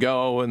come and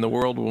go, and the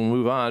world will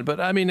move on.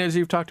 But I mean, as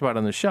you've talked about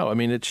on the show, I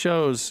mean, it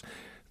shows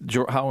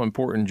how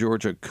important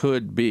Georgia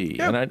could be,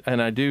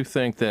 and I do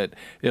think that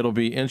it'll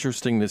be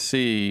interesting to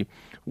see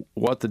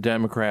what the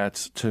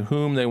Democrats, to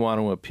whom they want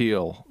to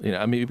appeal.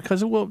 I mean,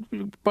 because it will,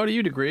 Buddy,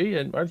 you'd agree,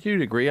 and Martha,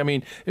 you'd agree. I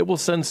mean, it will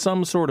send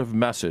some sort of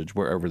message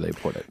wherever they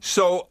put it.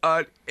 So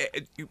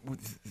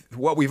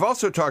what we've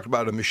also talked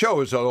about in the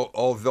show is,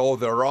 although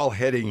they're all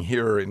heading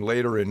here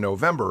later in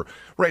November,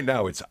 right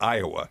now it's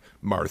Iowa,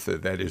 Martha,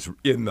 that is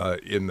in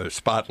the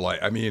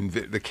spotlight. I mean,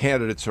 the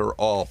candidates are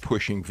all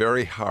pushing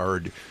very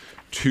hard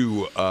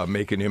to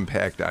make an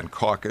impact on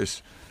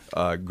caucus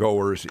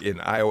goers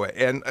in Iowa.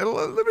 And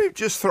let me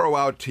just throw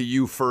out to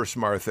you first,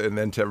 Martha, and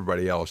then to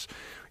everybody else.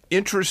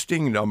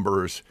 Interesting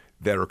numbers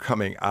that are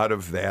coming out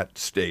of that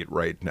state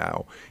right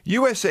now.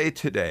 USA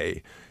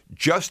Today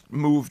just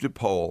moved a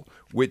poll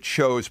which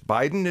shows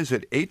Biden is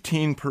at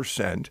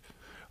 18%.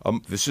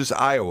 This is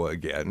Iowa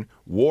again.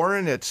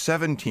 Warren at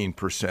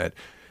 17%.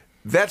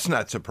 That's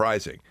not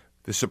surprising.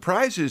 The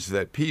surprise is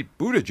that Pete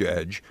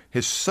Buttigieg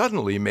is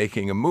suddenly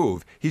making a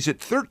move. He's at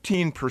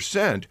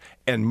 13%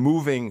 and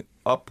moving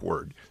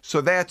upward. So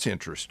that's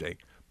interesting.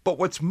 But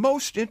what's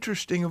most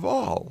interesting of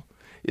all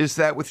is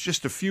that with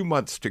just a few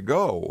months to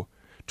go,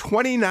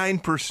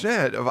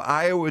 29% of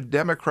Iowa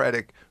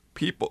Democratic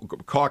people,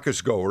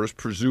 caucus goers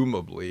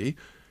presumably,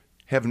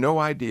 have no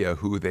idea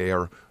who they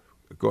are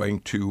going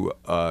to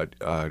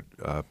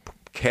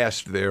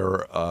cast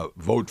their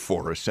vote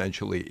for,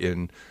 essentially,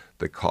 in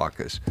the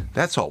caucus.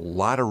 That's a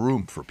lot of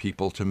room for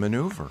people to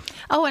maneuver.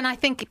 Oh, and I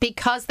think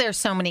because there's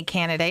so many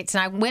candidates,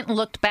 and I went and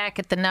looked back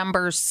at the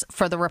numbers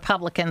for the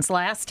Republicans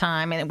last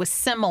time, and it was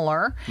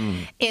similar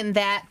in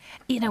that,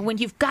 when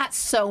you've got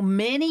so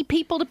many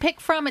people to pick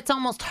from, it's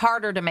almost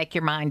harder to make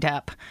your mind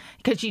up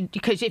because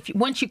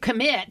once you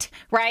commit,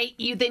 right,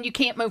 then you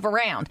can't move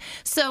around.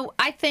 So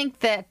I think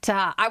that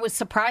I was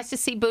surprised to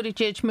see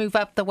Buttigieg move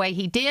up the way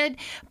he did,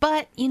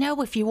 but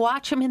if you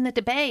watch him in the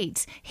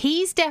debates,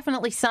 he's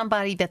definitely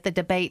somebody that the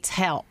debates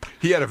help.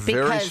 He had a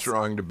very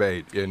strong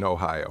debate in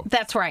Ohio.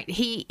 That's right.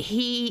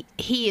 He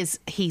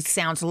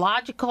sounds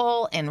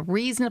logical and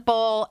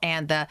reasonable,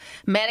 and the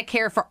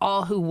Medicare for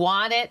all who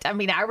want it. I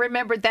mean, I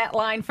remembered that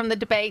line from the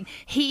debate.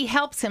 He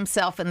helps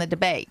himself in the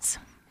debates.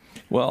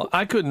 Well,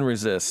 I couldn't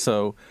resist.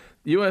 So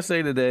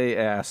USA Today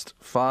asked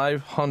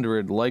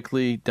 500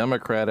 likely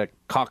Democratic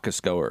caucus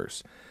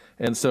goers.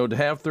 And so to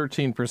have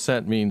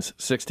 13% means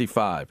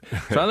 65.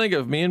 So I think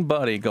if me and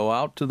Buddy go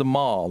out to the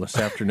mall this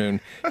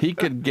afternoon, he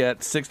could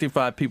get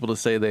 65 people to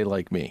say they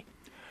like me.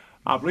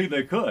 I believe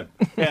they could.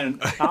 And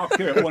I'll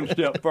carry it one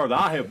step further.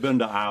 I have been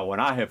to Iowa,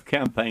 and I have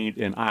campaigned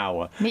in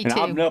Iowa. Me and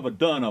too. I've never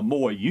done a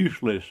more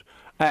useless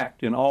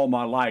act in all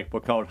my life,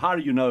 because how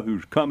do you know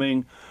who's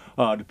coming?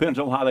 Depends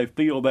on how they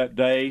feel that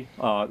day.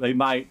 They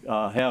might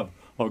have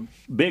a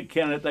big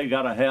candidate they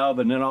got to have,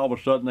 and then all of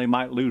a sudden they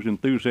might lose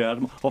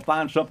enthusiasm or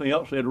find something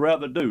else they'd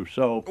rather do.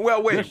 So,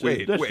 wait.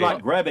 This is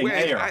like grabbing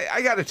air.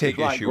 I got to take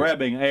issue. It's like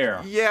grabbing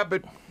air. Yeah,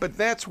 but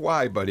that's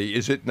why, buddy,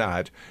 is it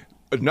not?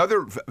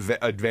 Another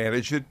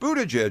advantage that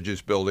Buttigieg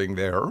is building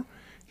there,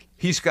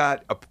 he's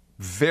got a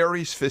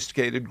very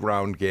sophisticated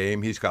ground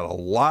game. He's got a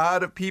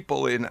lot of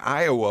people in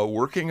Iowa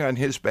working on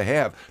his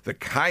behalf, the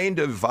kind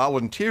of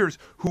volunteers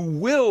who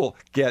will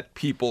get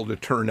people to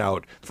turn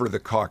out for the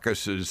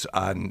caucuses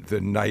on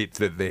the night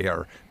that they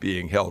are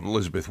being held.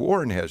 Elizabeth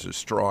Warren has a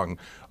strong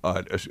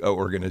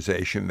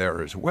organization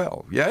there as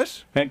well.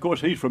 Yes? And, of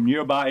course, he's from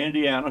nearby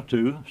Indiana,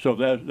 too, so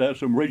there's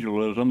some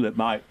regionalism that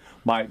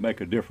might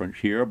make a difference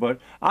here. But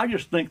I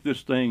just think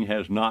this thing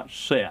has not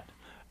set.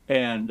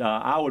 And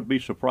I would be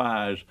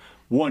surprised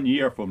 1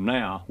 year from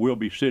now we'll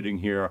be sitting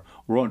here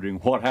wondering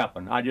what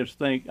happened. I just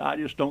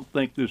don't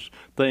think this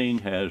thing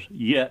has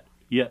yet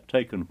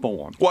taken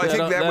form. Well, I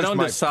think that was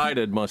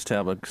undecided must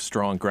have a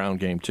strong ground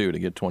game too to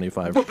get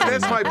 25. But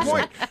that's my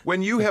point.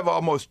 When you have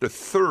almost a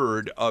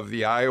third of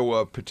the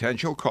Iowa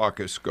potential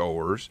caucus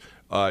goers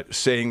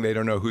saying they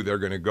don't know who they're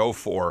going to go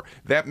for,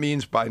 that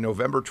means by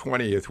November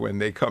 20th, when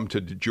they come to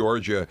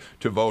Georgia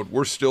to vote,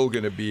 we're still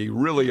going to be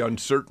really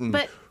uncertain.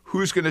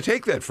 Who's going to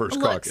take that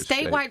first caucus?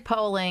 Statewide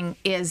polling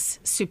is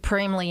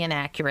supremely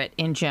inaccurate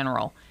in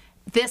general.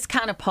 This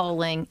kind of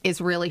polling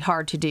is really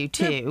hard to do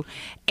too,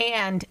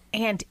 and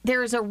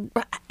there's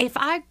if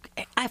I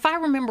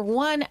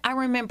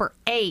remember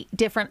 8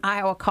 different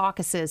Iowa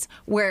caucuses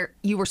where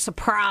you were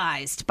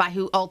surprised by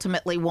who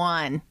ultimately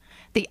won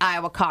the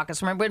Iowa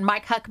caucus. Remember when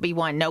Mike Huckabee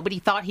won? Nobody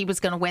thought he was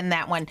going to win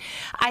that one.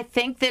 I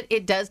think that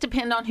it does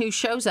depend on who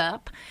shows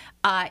up.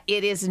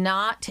 It is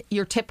not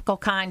your typical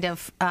kind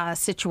of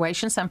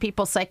situation. Some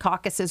people say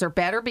caucuses are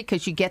better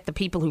because you get the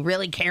people who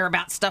really care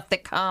about stuff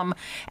that come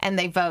and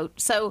they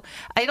vote. So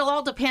it'll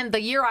all depend.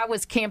 The year I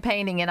was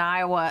campaigning in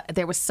Iowa,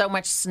 there was so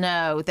much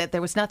snow that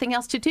there was nothing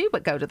else to do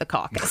but go to the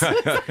caucus.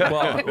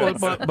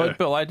 but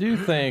Bill, I do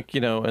think,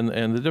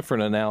 and the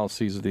different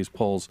analyses of these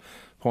polls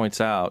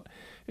points out,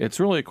 it's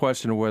really a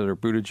question of whether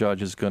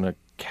Buttigieg is going to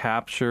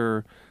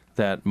capture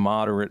that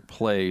moderate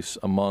place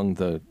among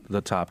the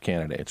top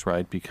candidates,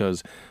 right?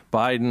 Because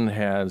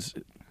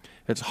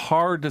it's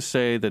hard to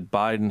say that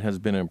Biden has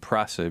been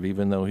impressive,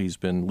 even though he's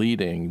been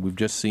leading. We've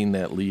just seen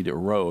that lead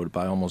erode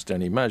by almost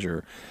any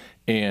measure.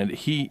 And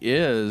he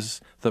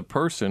is the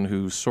person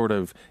who's sort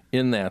of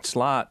in that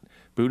slot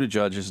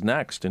Buttigieg is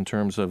next in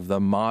terms of the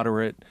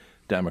moderate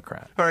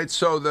Democrat. All right,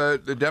 so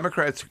the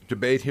Democrats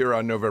debate here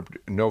on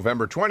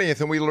November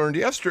 20th, and we learned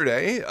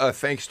yesterday,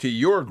 thanks to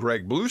your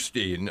Greg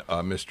Bluestein,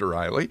 Mr.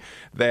 Riley,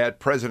 that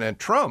President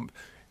Trump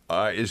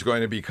is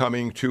going to be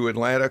coming to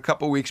Atlanta a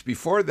couple weeks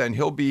before then.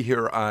 He'll be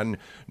here on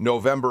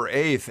November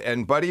 8th.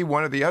 And, Buddy,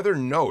 one of the other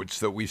notes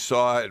that we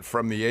saw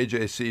from the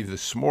AJC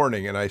this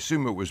morning, and I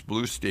assume it was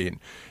Bluestein,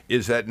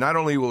 is that not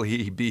only will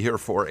he be here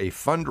for a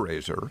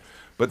fundraiser,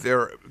 but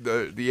the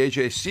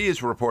AJC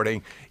is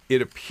reporting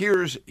it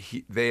appears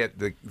that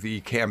the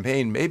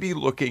campaign may be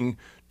looking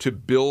to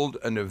build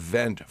an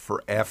event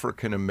for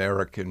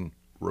African-American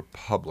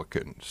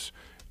Republicans.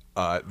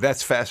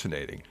 That's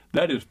fascinating.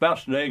 That is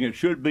fascinating. It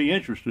should be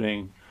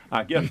interesting.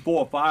 I guess 4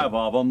 or 5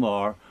 of them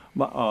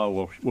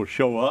will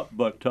show up,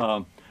 but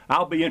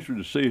I'll be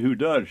interested to see who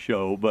does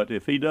show. But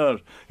if he does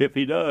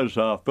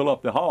fill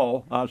up the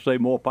hall, I'd say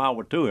more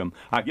power to him.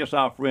 I guess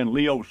our friend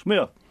Leo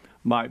Smith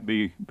might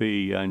be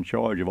in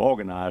charge of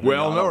organizing.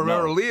 Well, no,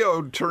 remember,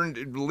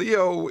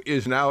 Leo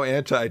is now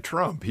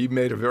anti-Trump. He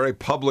made a very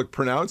public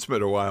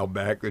pronouncement a while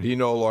back that he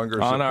no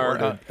longer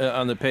supported.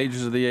 On the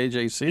pages of the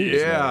AJC.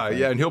 Yeah,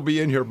 and he'll be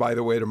in here, by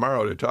the way,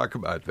 tomorrow to talk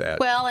about that.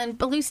 Well, and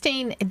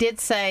Bluestein did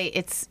say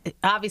it's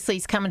obviously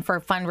he's coming for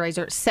a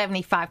fundraiser,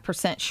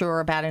 75% sure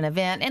about an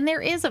event, and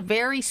there is a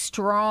very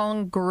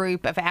strong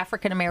group of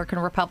African-American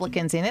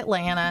Republicans in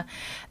Atlanta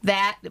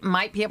that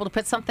might be able to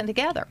put something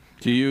together.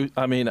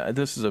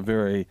 This is a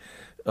very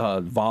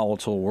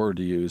volatile word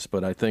to use,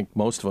 but I think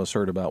most of us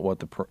heard about what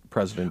the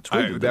president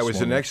tweeted. That was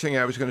the next thing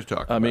I was going to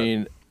talk about. I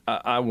mean,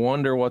 I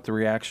wonder what the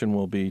reaction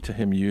will be to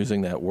him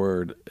using that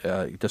word,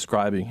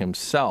 describing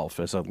himself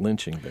as a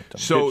lynching victim.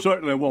 So it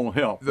certainly won't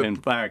help. In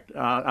fact,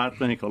 I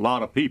think a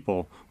lot of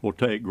people will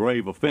take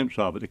grave offense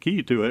of it. The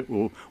key to it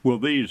will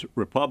these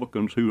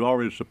Republicans who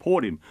already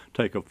support him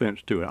take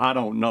offense to it? I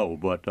don't know,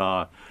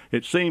 but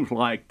it seems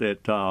like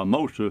that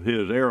most of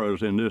his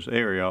errors in this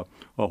area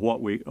are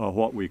what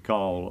we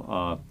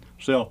call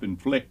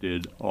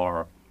self-inflicted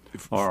or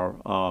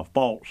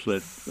faults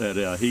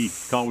that he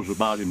calls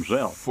about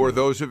himself. For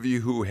those of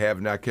you who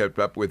have not kept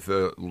up with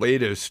the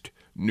latest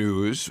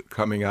news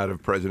coming out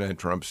of President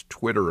Trump's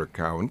Twitter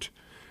account,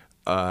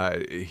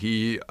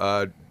 he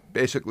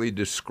basically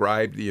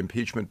described the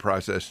impeachment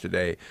process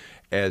today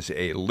as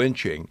a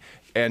lynching.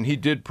 And he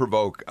did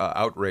provoke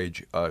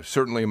outrage,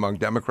 certainly among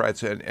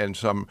Democrats and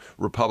some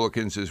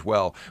Republicans as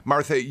well.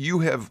 Martha, you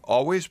have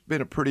always been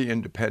a pretty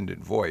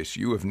independent voice.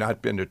 You have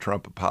not been a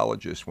Trump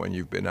apologist when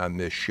you've been on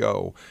this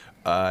show.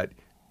 Are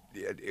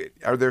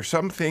there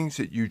some things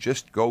that you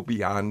just go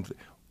beyond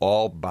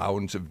all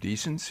bounds of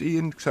decency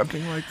in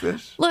something like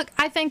this? Look,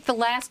 I think the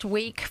last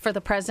week for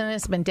the president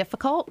has been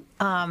difficult.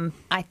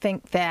 I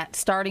think that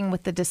starting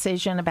with the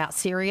decision about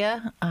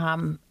Syria,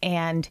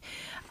 and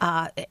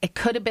it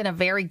could have been a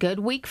very good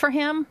week for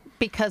him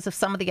because of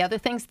some of the other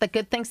things, the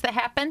good things that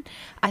happened.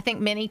 I think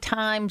many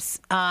times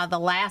the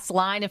last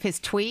line of his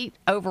tweet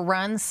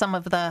overruns some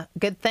of the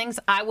good things.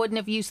 I wouldn't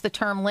have used the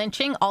term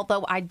lynching,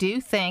 although I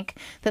do think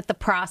that the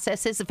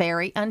process is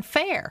very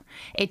unfair.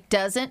 It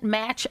doesn't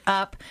match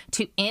up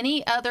to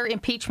any other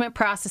impeachment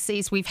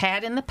processes we've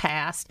had in the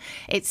past.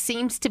 It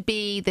seems to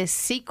be this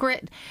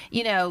secret,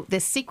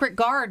 this secret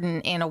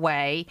garden in a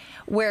way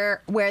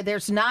where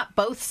there's not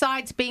both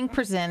sides being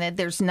presented,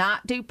 there's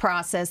not due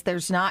process,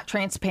 there's not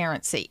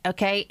transparency.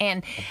 Okay,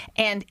 and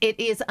it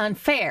is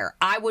unfair.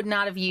 I would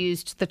not have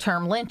used the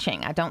term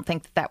lynching. I don't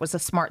think that was a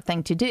smart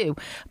thing to do.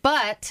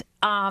 But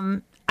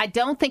I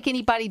don't think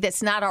anybody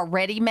that's not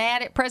already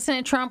mad at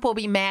President Trump will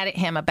be mad at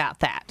him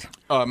about that.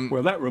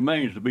 Well, that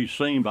remains to be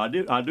seen, but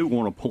I do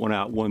want to point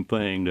out one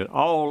thing, that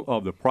all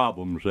of the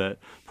problems that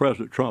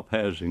President Trump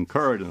has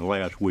incurred in the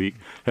last week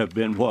have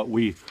been what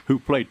we who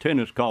play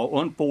tennis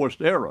call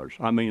unforced errors.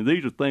 I mean,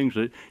 these are things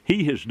that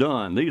he has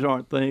done. These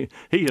aren't things,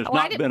 he has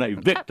not been a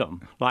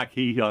victim like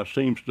he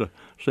seems to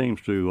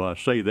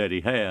say that he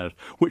has,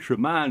 which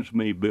reminds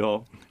me,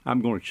 Bill,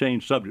 I'm going to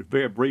change subject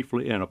very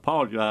briefly and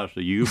apologize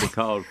to you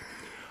because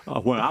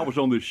when I was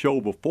on this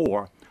show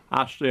before,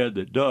 I said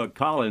that Doug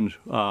Collins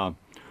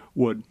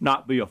would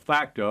not be a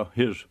factor,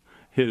 his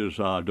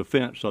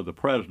defense of the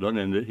president,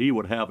 and that he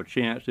would have a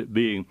chance at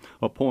being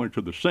appointed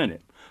to the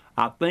Senate.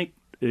 I think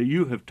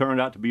you have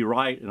turned out to be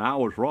right, and I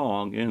was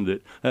wrong in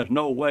that there's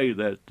no way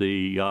that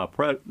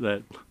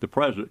the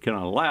president can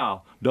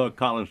allow Doug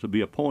Collins to be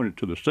appointed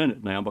to the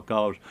Senate now,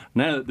 because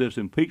now that this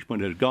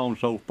impeachment has gone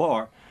so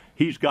far,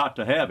 he's got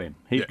to have him.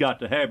 He's got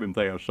to have him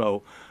there.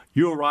 So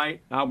you're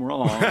right, I'm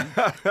wrong.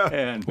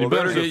 And you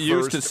better get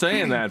used to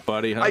saying that,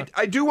 buddy. Huh?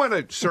 I do want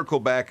to circle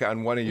back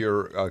on one of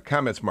your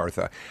comments,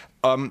 Martha.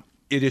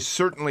 It is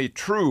certainly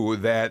true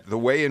that the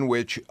way in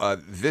which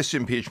this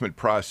impeachment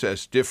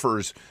process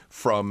differs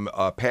from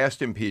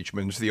past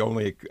impeachments, the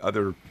only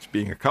other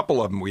being a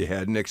couple of them we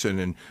had, Nixon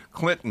and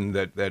Clinton,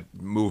 that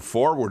moved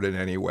forward in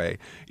any way,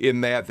 in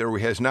that there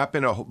has not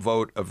been a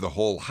vote of the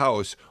whole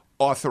House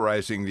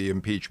authorizing the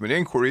impeachment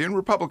inquiry, and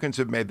Republicans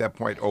have made that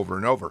point over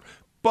and over.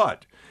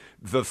 But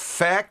the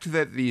fact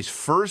that these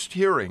first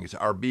hearings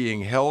are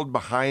being held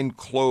behind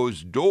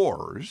closed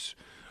doors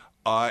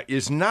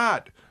is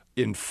not,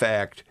 in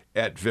fact,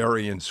 at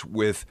variance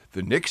with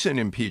the Nixon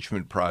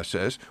impeachment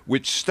process,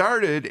 which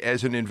started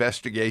as an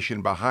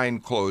investigation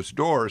behind closed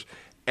doors.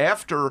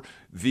 After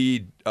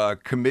the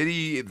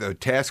committee, the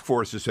task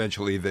force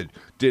essentially that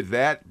did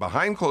that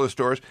behind closed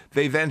doors,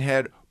 they then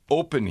had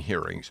open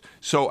hearings.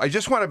 So I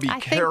just want to be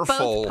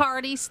careful.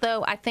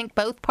 I think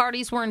both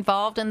parties were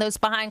involved in those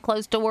behind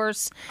closed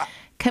doors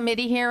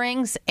committee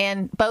hearings,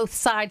 and both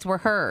sides were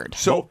heard.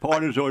 So both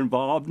parties are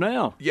involved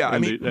now. Yeah,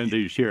 in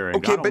these hearings.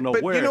 Okay, I don't know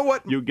where you know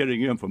what? you're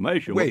getting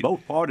information. Wait.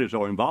 Both parties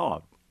are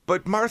involved.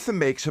 But Martha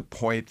makes a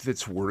point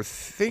that's worth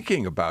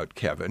thinking about,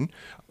 Kevin,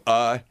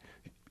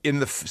 in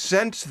the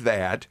sense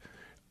that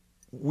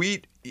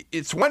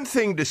it's one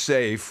thing to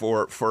say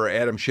for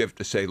Adam Schiff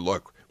to say,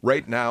 look,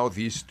 right now,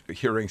 these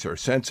hearings are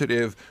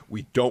sensitive.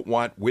 We don't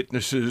want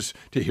witnesses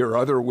to hear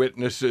other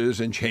witnesses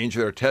and change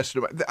their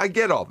testimony. I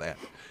get all that.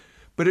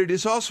 But it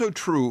is also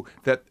true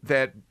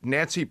that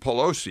Nancy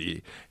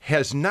Pelosi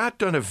has not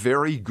done a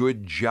very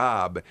good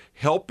job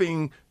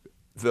helping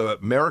the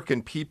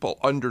American people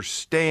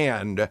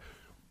understand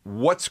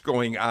what's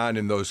going on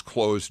in those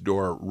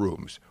closed-door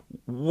rooms.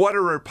 What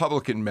are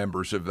Republican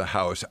members of the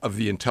House, of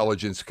the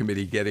Intelligence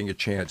Committee, getting a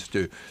chance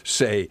to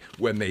say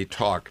when they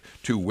talk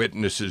to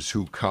witnesses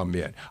who come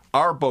in?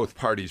 Are both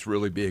parties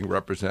really being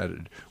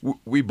represented?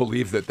 We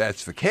believe that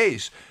that's the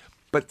case,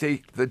 but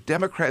the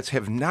Democrats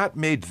have not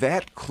made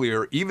that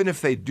clear, even if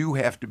they do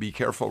have to be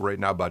careful right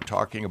now about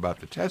talking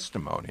about the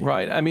testimony.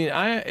 Right. I mean,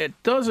 it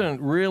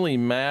doesn't really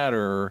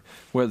matter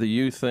whether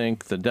you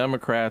think the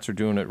Democrats are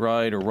doing it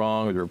right or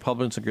wrong, or the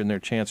Republicans are getting their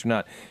chance or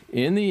not.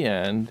 In the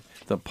end,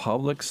 the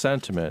public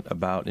sentiment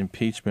about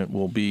impeachment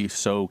will be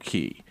so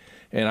key.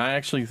 And I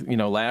actually,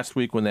 last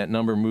week when that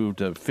number moved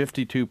to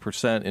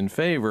 52% in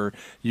favor,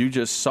 you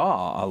just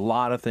saw a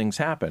lot of things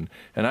happen.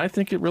 And I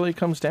think it really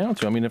comes down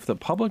to, if the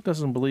public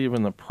doesn't believe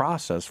in the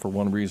process for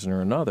one reason or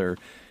another,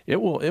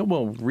 it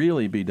will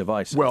really be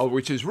divisive. Well,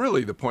 which is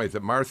really the point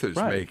that Martha's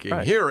making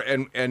here.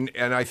 And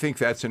I think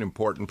that's an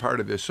important part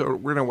of this. So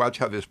we're going to watch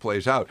how this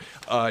plays out.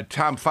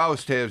 Tom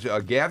Faust has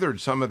gathered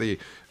some of the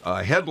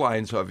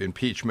headlines of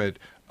impeachment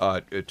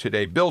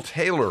today. Bill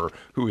Taylor,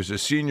 who is a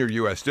senior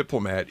U.S.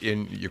 diplomat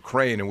in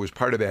Ukraine and was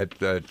part of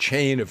that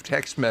chain of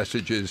text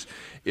messages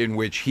in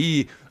which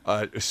he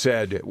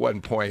said at one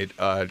point,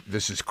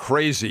 this is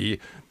crazy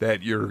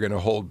that you're going to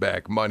hold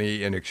back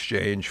money in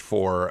exchange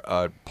for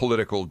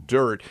political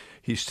dirt.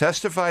 He's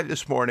testified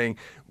this morning.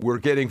 We're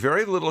getting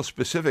very little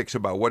specifics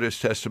about what his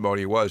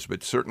testimony was,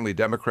 but certainly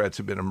Democrats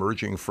have been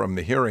emerging from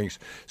the hearings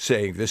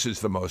saying this is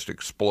the most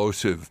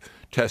explosive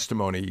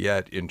testimony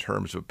yet in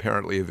terms of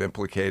apparently of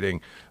implicating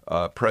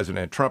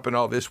President Trump and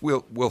all this.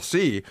 We'll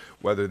see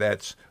whether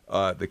that's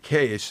the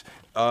case.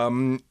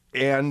 And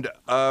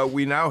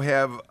we now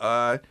have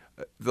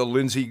the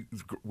lynching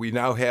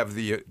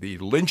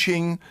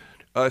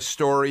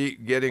story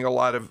getting a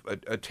lot of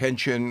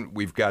attention.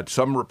 We've got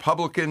some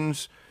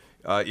Republicans,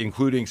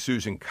 including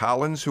Susan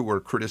Collins, who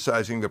were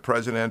criticizing the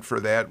president for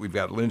that. We've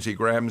got Lindsey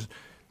Graham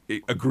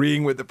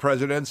agreeing with the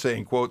president,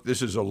 saying, quote,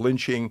 this is a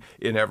lynching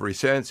in every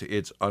sense.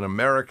 It's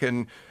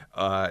un-American.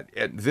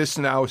 And this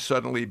now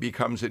suddenly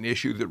becomes an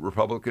issue that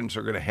Republicans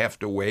are going to have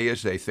to weigh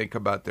as they think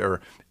about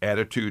their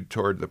attitude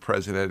toward the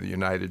president of the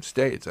United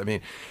States.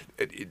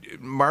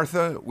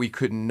 Martha, we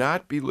could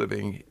not be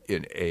living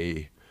in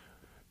a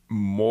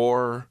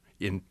more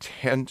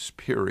intense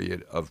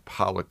period of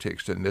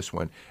politics than this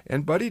one.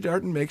 And Buddy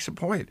Darden makes a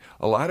point.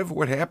 A lot of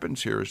what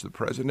happens here is the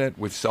president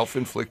with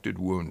self-inflicted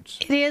wounds.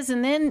 It is,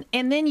 and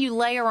then you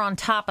layer on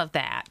top of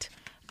that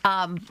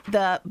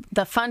the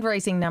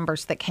fundraising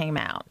numbers that came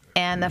out,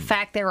 and the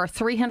fact there are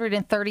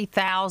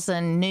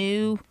 330,000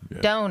 new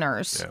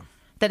donors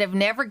that have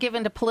never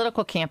given to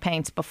political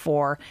campaigns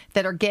before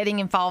that are getting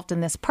involved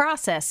in this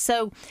process.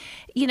 So,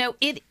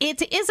 it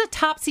is a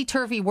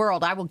topsy-turvy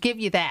world. I will give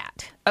you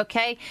that,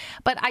 okay?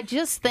 But I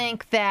just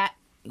think that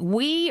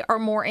we are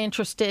more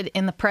interested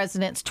in the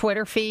president's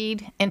Twitter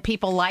feed and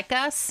people like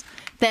us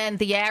than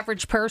the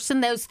average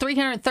person. Those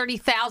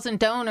 330,000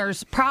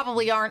 donors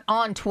probably aren't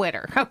on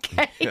Twitter,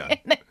 okay? Yeah.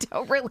 They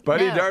don't really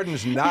Buddy know.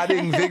 Darden's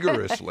nodding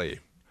vigorously.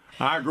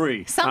 I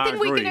agree. Something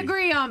we can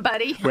agree on,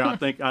 buddy. Well,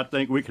 I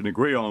think we can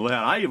agree on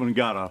that.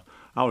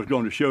 I was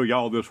going to show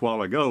y'all this a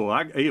while ago.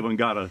 I even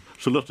got a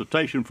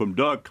solicitation from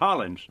Doug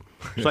Collins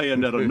saying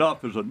that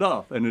enough is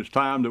enough, and it's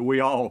time that we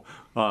all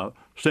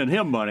send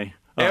him money.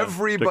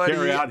 Everybody to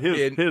carry out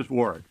his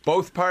work.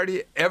 Both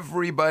party,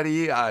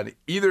 everybody on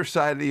either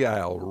side of the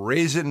aisle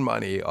raising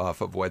money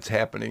off of what's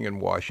happening in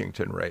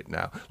Washington right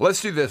now.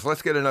 Let's do this.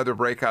 Let's get another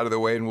break out of the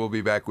way, and we'll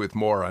be back with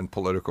more on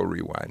Political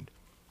Rewind.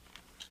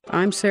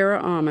 I'm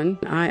Sarah Almond.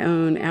 I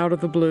own Out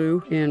of the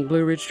Blue in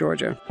Blue Ridge,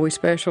 Georgia. We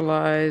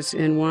specialize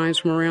in wines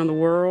from around the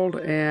world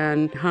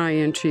and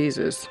high-end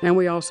cheeses. And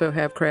we also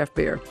have craft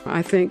beer.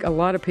 I think a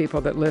lot of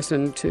people that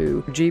listen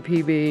to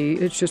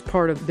GPB, it's just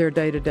part of their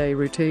day-to-day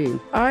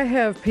routine. I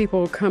have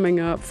people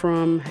coming up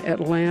from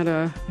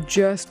Atlanta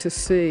just to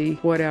see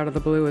what Out of the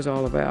Blue is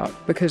all about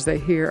because they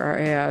hear our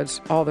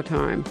ads all the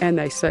time and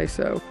they say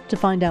so. To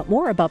find out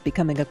more about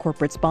becoming a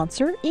corporate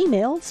sponsor,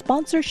 email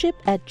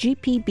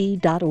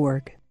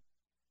sponsorship@gpb.org.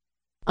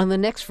 On the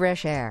next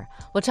Fresh Air,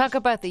 we'll talk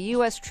about the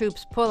U.S.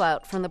 troops'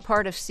 pullout from the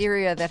part of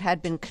Syria that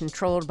had been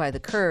controlled by the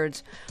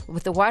Kurds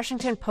with the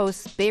Washington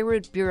Post's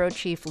Beirut bureau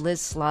chief Liz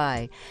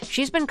Sly.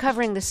 She's been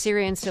covering the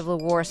Syrian civil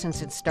war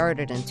since it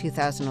started in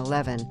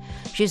 2011.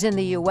 She's in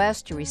the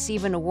U.S. to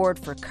receive an award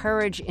for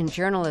courage in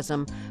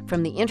journalism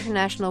from the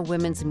International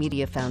Women's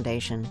Media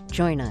Foundation.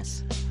 Join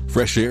us.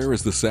 Fresh Air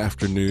is this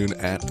afternoon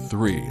at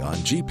 3 on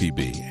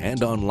GPB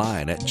and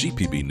online at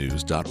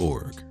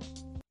gpbnews.org.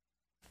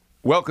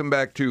 Welcome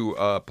back to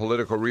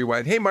Political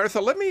Rewind. Hey, Martha,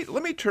 let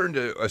me turn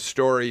to a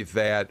story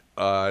that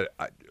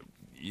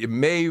it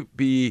may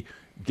be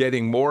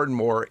getting more and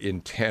more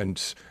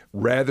intense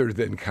rather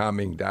than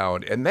calming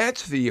down, and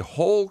that's the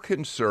whole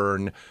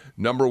concern,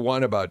 number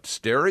one, about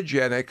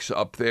Sterigenics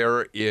up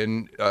there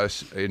in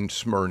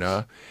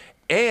Smyrna,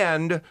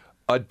 and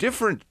a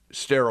different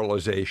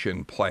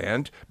sterilization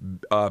plant,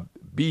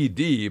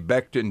 BD,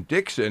 Becton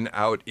Dixon,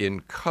 out in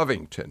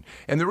Covington.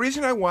 And the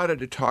reason I wanted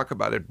to talk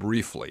about it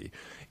briefly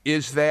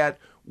is that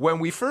when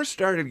we first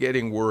started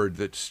getting word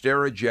that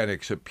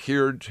Sterigenics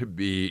appeared to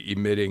be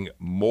emitting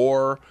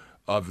more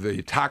of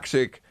the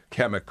toxic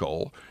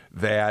chemical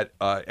that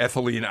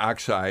ethylene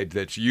oxide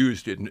that's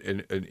used in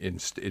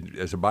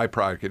as a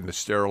byproduct in the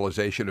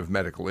sterilization of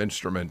medical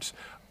instruments,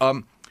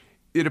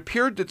 it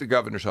appeared that the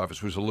governor's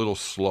office was a little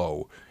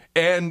slow,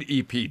 and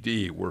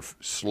EPD were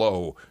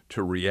slow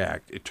to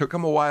react. It took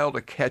them a while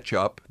to catch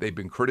up. They've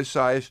been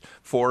criticized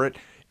for it.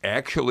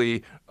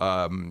 Actually,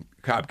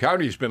 Cobb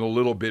County's been a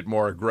little bit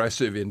more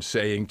aggressive in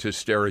saying to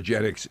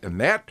Sterigenics in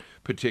that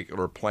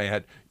particular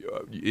plant,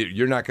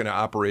 you're not going to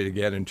operate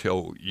again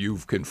until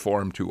you've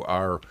conformed to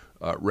our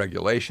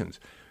regulations.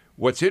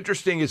 What's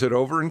interesting is that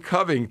over in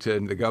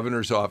Covington, the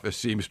governor's office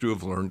seems to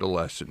have learned a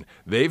lesson.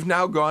 They've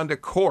now gone to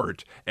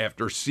court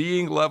after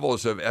seeing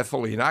levels of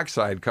ethylene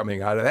oxide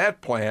coming out of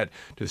that plant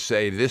to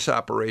say this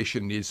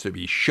operation needs to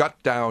be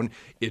shut down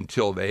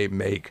until they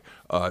make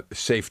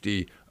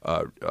safety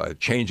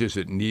changes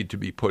that need to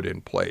be put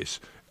in place.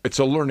 It's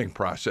a learning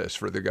process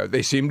for the guy.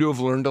 They seem to have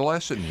learned a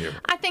lesson here.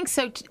 I think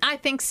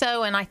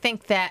so, and I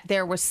think that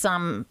there was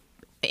some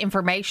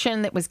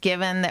information that was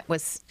given that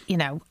was,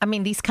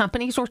 these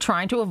companies were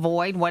trying to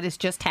avoid what has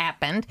just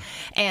happened,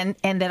 and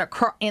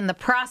that in the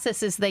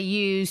processes they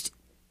used,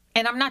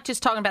 and I'm not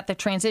just talking about the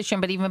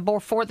transition, but even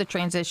before the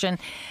transition,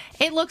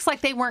 it looks like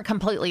they weren't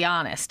completely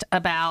honest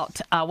about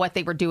what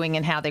they were doing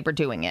and how they were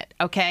doing it,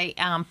 okay?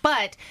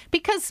 But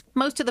because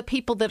most of the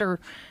people that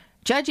are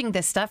judging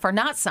this stuff are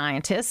not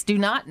scientists,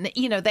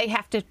 they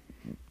have to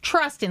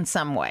trust in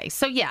some way.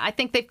 So, yeah, I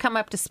think they've come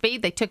up to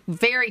speed. They took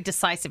very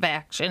decisive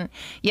action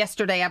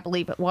yesterday, I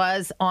believe it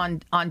was,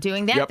 on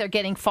doing that. Yep. They're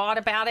getting fought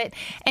about it.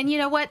 And you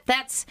know what?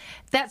 That's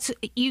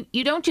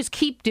you don't just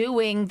keep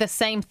doing the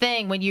same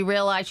thing when you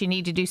realize you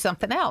need to do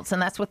something else.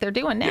 And that's what they're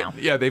doing now.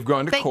 Yeah, they've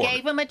gone to court. They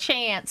gave them a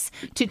chance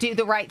to do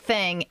the right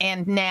thing,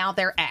 and now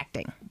they're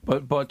acting.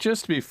 But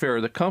just to be fair,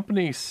 the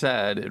company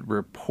said it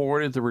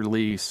reported the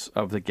release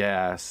of the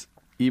gas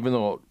even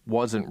though it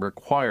wasn't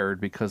required,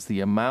 because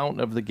the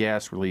amount of the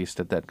gas released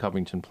at that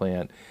Covington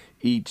plant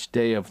each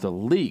day of the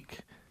leak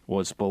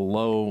was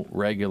below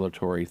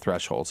regulatory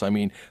thresholds. I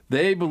mean,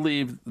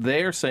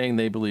 they're saying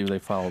they believe they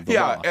followed the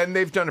law. Yeah, and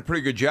they've done a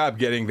pretty good job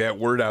getting that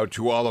word out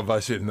to all of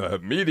us in the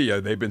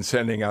media. They've been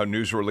sending out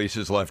news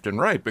releases left and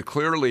right. But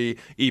clearly,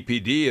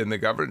 EPD and the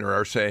governor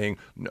are saying,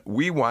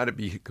 we want to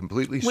be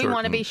completely certain. We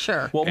want to be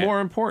sure. Well, more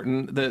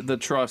important, the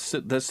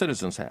trust that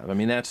citizens have. I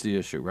mean, that's the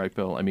issue, right,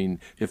 Bill? I mean,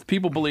 if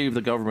people believe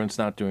the government's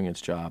not doing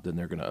its job, then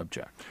they're going to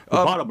object.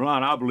 The bottom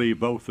line, I believe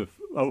both the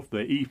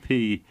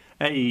EPA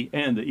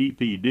and the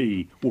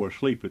EPD were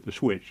asleep at the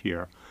switch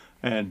here.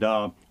 And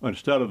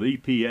instead of the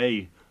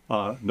EPA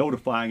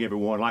notifying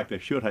everyone like they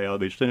should have,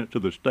 they sent it to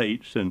the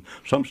states, and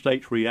some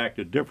states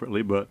reacted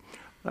differently. But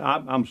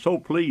I'm so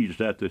pleased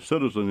that the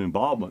citizen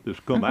involvement that's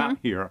come out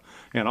here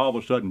and all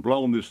of a sudden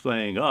blown this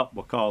thing up,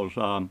 because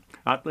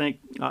I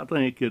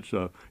think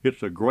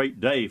it's a great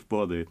day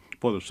for the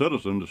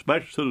citizens,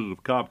 especially citizens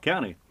of Cobb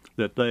County,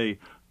 that they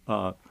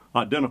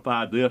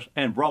identified this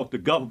and brought the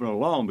government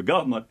along. The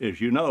government,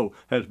 as you know,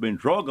 has been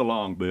drug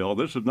along, Bill.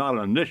 This is not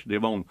an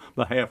initiative on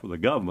behalf of the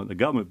government. The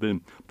government's been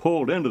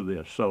pulled into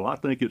this, so I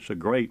think it's a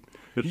great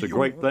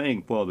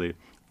thing for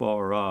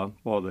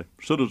the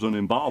citizen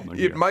involvement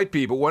here. It might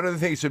be, but one of the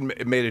things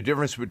that made a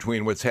difference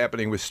between what's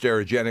happening with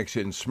Sterigenics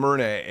in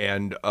Smyrna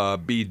and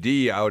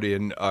BD out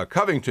in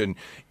Covington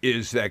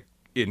is that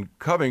in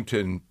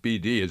Covington,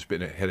 BD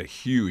had a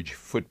huge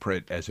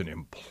footprint as an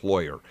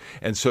employer.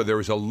 And so there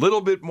was a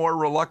little bit more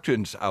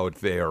reluctance out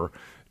there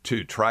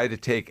to try to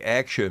take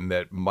action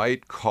that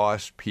might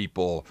cost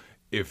people,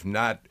 if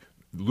not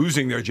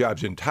losing their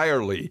jobs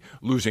entirely,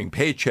 losing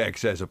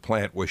paychecks as a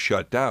plant was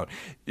shut down.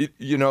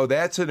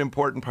 That's an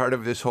important part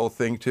of this whole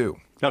thing, too.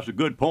 That's a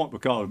good point,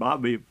 because I'll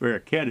be very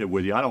candid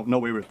with you. I don't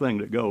know everything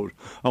that goes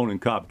on in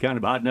Cobb County,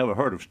 but I'd never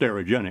heard of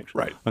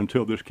Sterigenics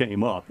until this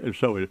came up. And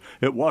so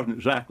it wasn't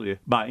exactly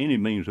by any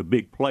means a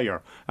big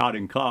player out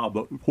in Cobb,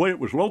 but where it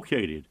was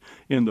located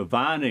in the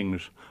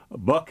Vinings,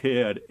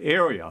 Buckhead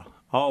area,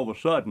 all of a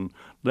sudden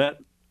that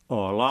a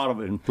lot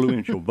of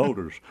influential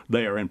voters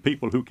there and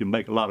people who can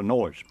make a lot of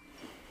noise.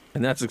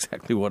 And that's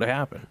exactly what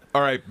happened.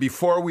 All right,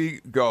 before we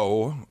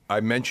go, I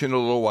mentioned a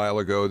little while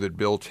ago that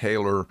Bill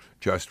Taylor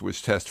just was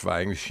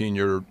testifying, a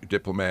senior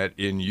diplomat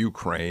in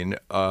Ukraine,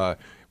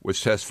 was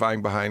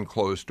testifying behind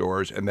closed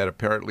doors, and that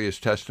apparently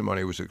his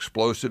testimony was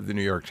explosive. The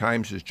New York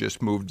Times has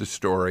just moved the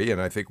story, and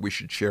I think we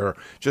should share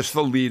just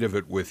the lead of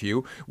it with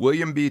you.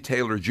 William B.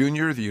 Taylor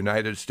Jr., the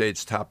United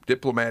States top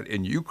diplomat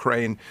in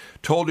Ukraine,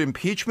 told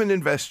impeachment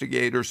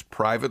investigators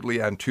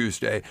privately on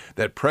Tuesday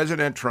that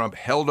President Trump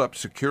held up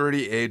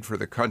security aid for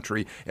the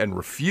country and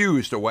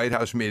refused a White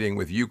House meeting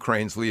with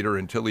Ukraine's leader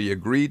until he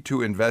agreed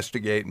to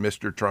investigate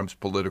Mr. Trump's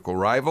political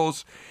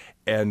rivals.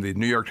 And the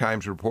New York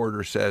Times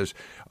reporter says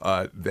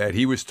that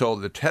he was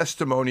told the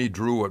testimony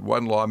drew what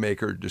one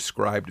lawmaker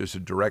described as a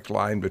direct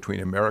line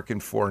between American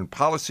foreign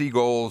policy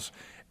goals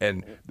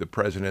and the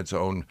president's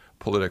own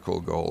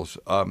political goals.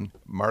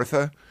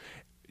 Martha,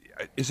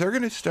 is there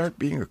going to start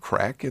being a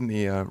crack in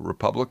the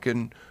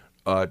Republican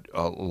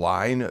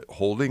line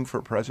holding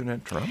for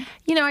President Trump?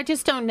 I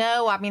just don't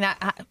know. I mean,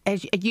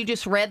 as you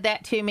just read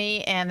that to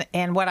me,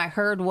 and what I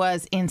heard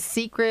was in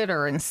secret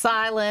or in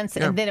silence,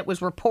 and then it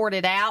was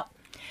reported out.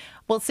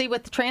 We'll see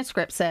what the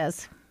transcript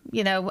says.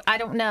 I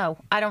don't know.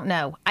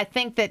 I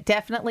think that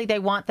definitely they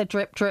want the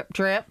drip, drip,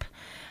 drip.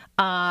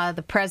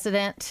 The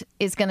president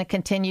is going to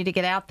continue to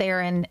get out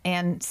there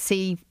and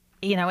see,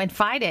 and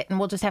fight it. And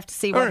we'll just have to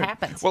see what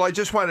happens. Well, I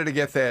just wanted to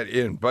get that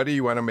in. Buddy,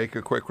 you want to make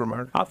a quick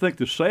remark? I think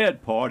the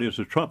sad part is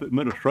the Trump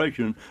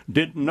administration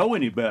didn't know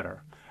any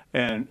better.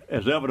 And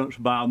as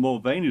evidenced by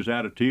Mulvaney's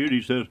attitude,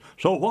 he says,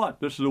 so what?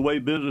 This is the way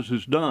business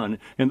is done.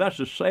 And that's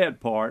the sad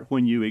part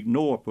when you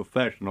ignore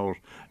professionals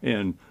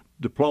in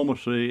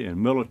diplomacy and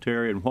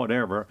military and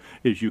whatever,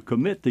 is you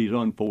commit these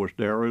unforced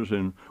errors.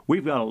 And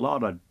we've got a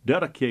lot of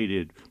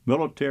dedicated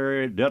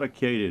military,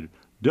 dedicated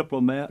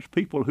diplomats,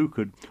 people who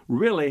could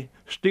really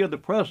steer the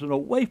president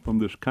away from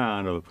this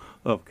kind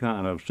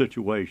of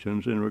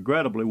situations. And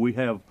regrettably, we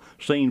have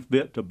seen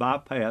fit to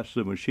bypass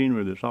the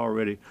machinery that's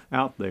already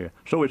out there.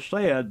 So it's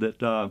sad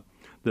that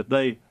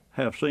they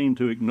have seemed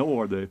to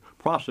ignore the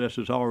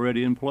processes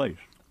already in place.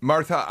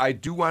 Martha, I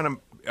do want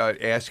to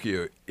ask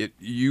you,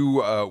 you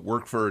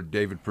work for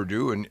David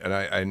Perdue, and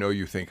I know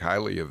you think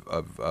highly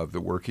of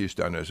the work he's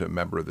done as a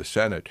member of the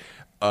Senate.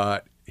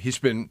 He's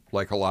been,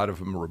 like a lot of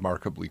them,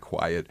 remarkably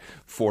quiet.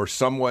 For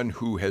someone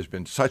who has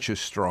been such a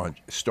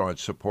staunch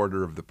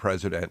supporter of the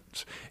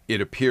president, it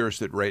appears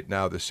that right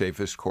now the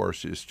safest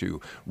course is to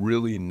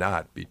really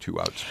not be too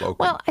outspoken.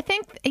 Well, I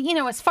think,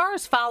 as far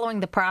as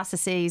following the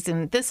processes,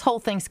 and this whole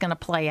thing's going to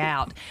play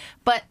out,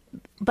 but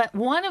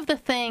one of the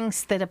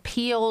things that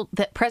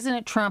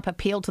President Trump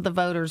appealed to the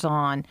voters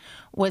on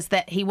was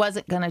that he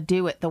wasn't going to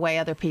do it the way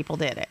other people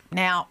did it.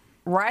 Now,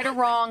 right or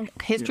wrong,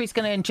 history's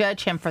going to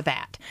judge him for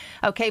that.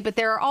 Okay, but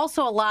there are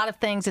also a lot of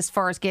things as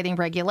far as getting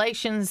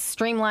regulations,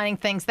 streamlining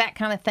things, that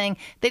kind of thing,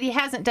 that he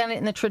hasn't done it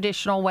in the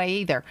traditional way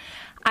either.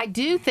 I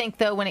do think,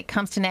 though, when it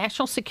comes to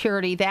national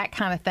security, that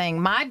kind of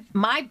thing,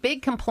 my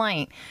big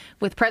complaint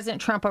with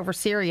President Trump over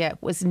Syria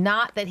was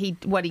not that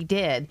what he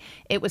did.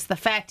 It was the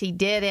fact he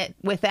did it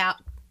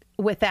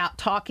without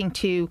talking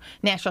to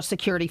national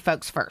security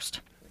folks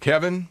first.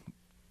 Kevin,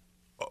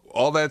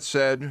 all that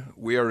said,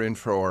 we are in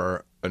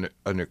for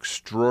an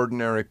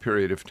extraordinary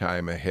period of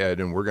time ahead,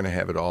 and we're going to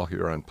have it all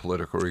here on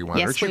Political Rewind.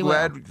 Yes, Aren't you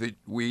glad that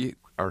we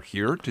are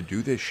here to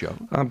do this show?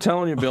 I'm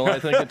telling you, Bill, I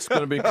think it's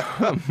going to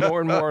become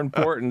more and more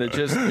important to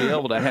just be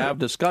able to have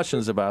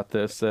discussions about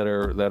this that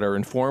are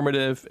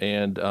informative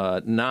and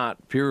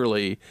not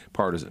purely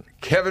partisan.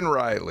 Kevin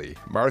Riley,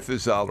 Martha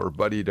Zoller,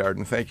 Buddy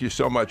Darden, thank you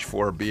so much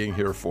for being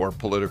here for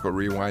Political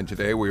Rewind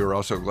today. We were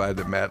also glad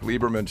that Matt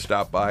Lieberman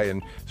stopped by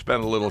and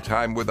spent a little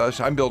time with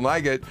us. I'm Bill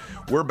Nygut.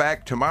 We're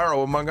back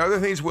tomorrow. Among other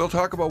things, we'll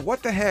talk about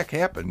what the heck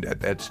happened at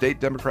that state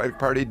Democratic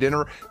Party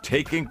dinner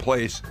taking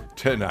place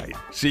tonight.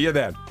 See you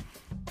then.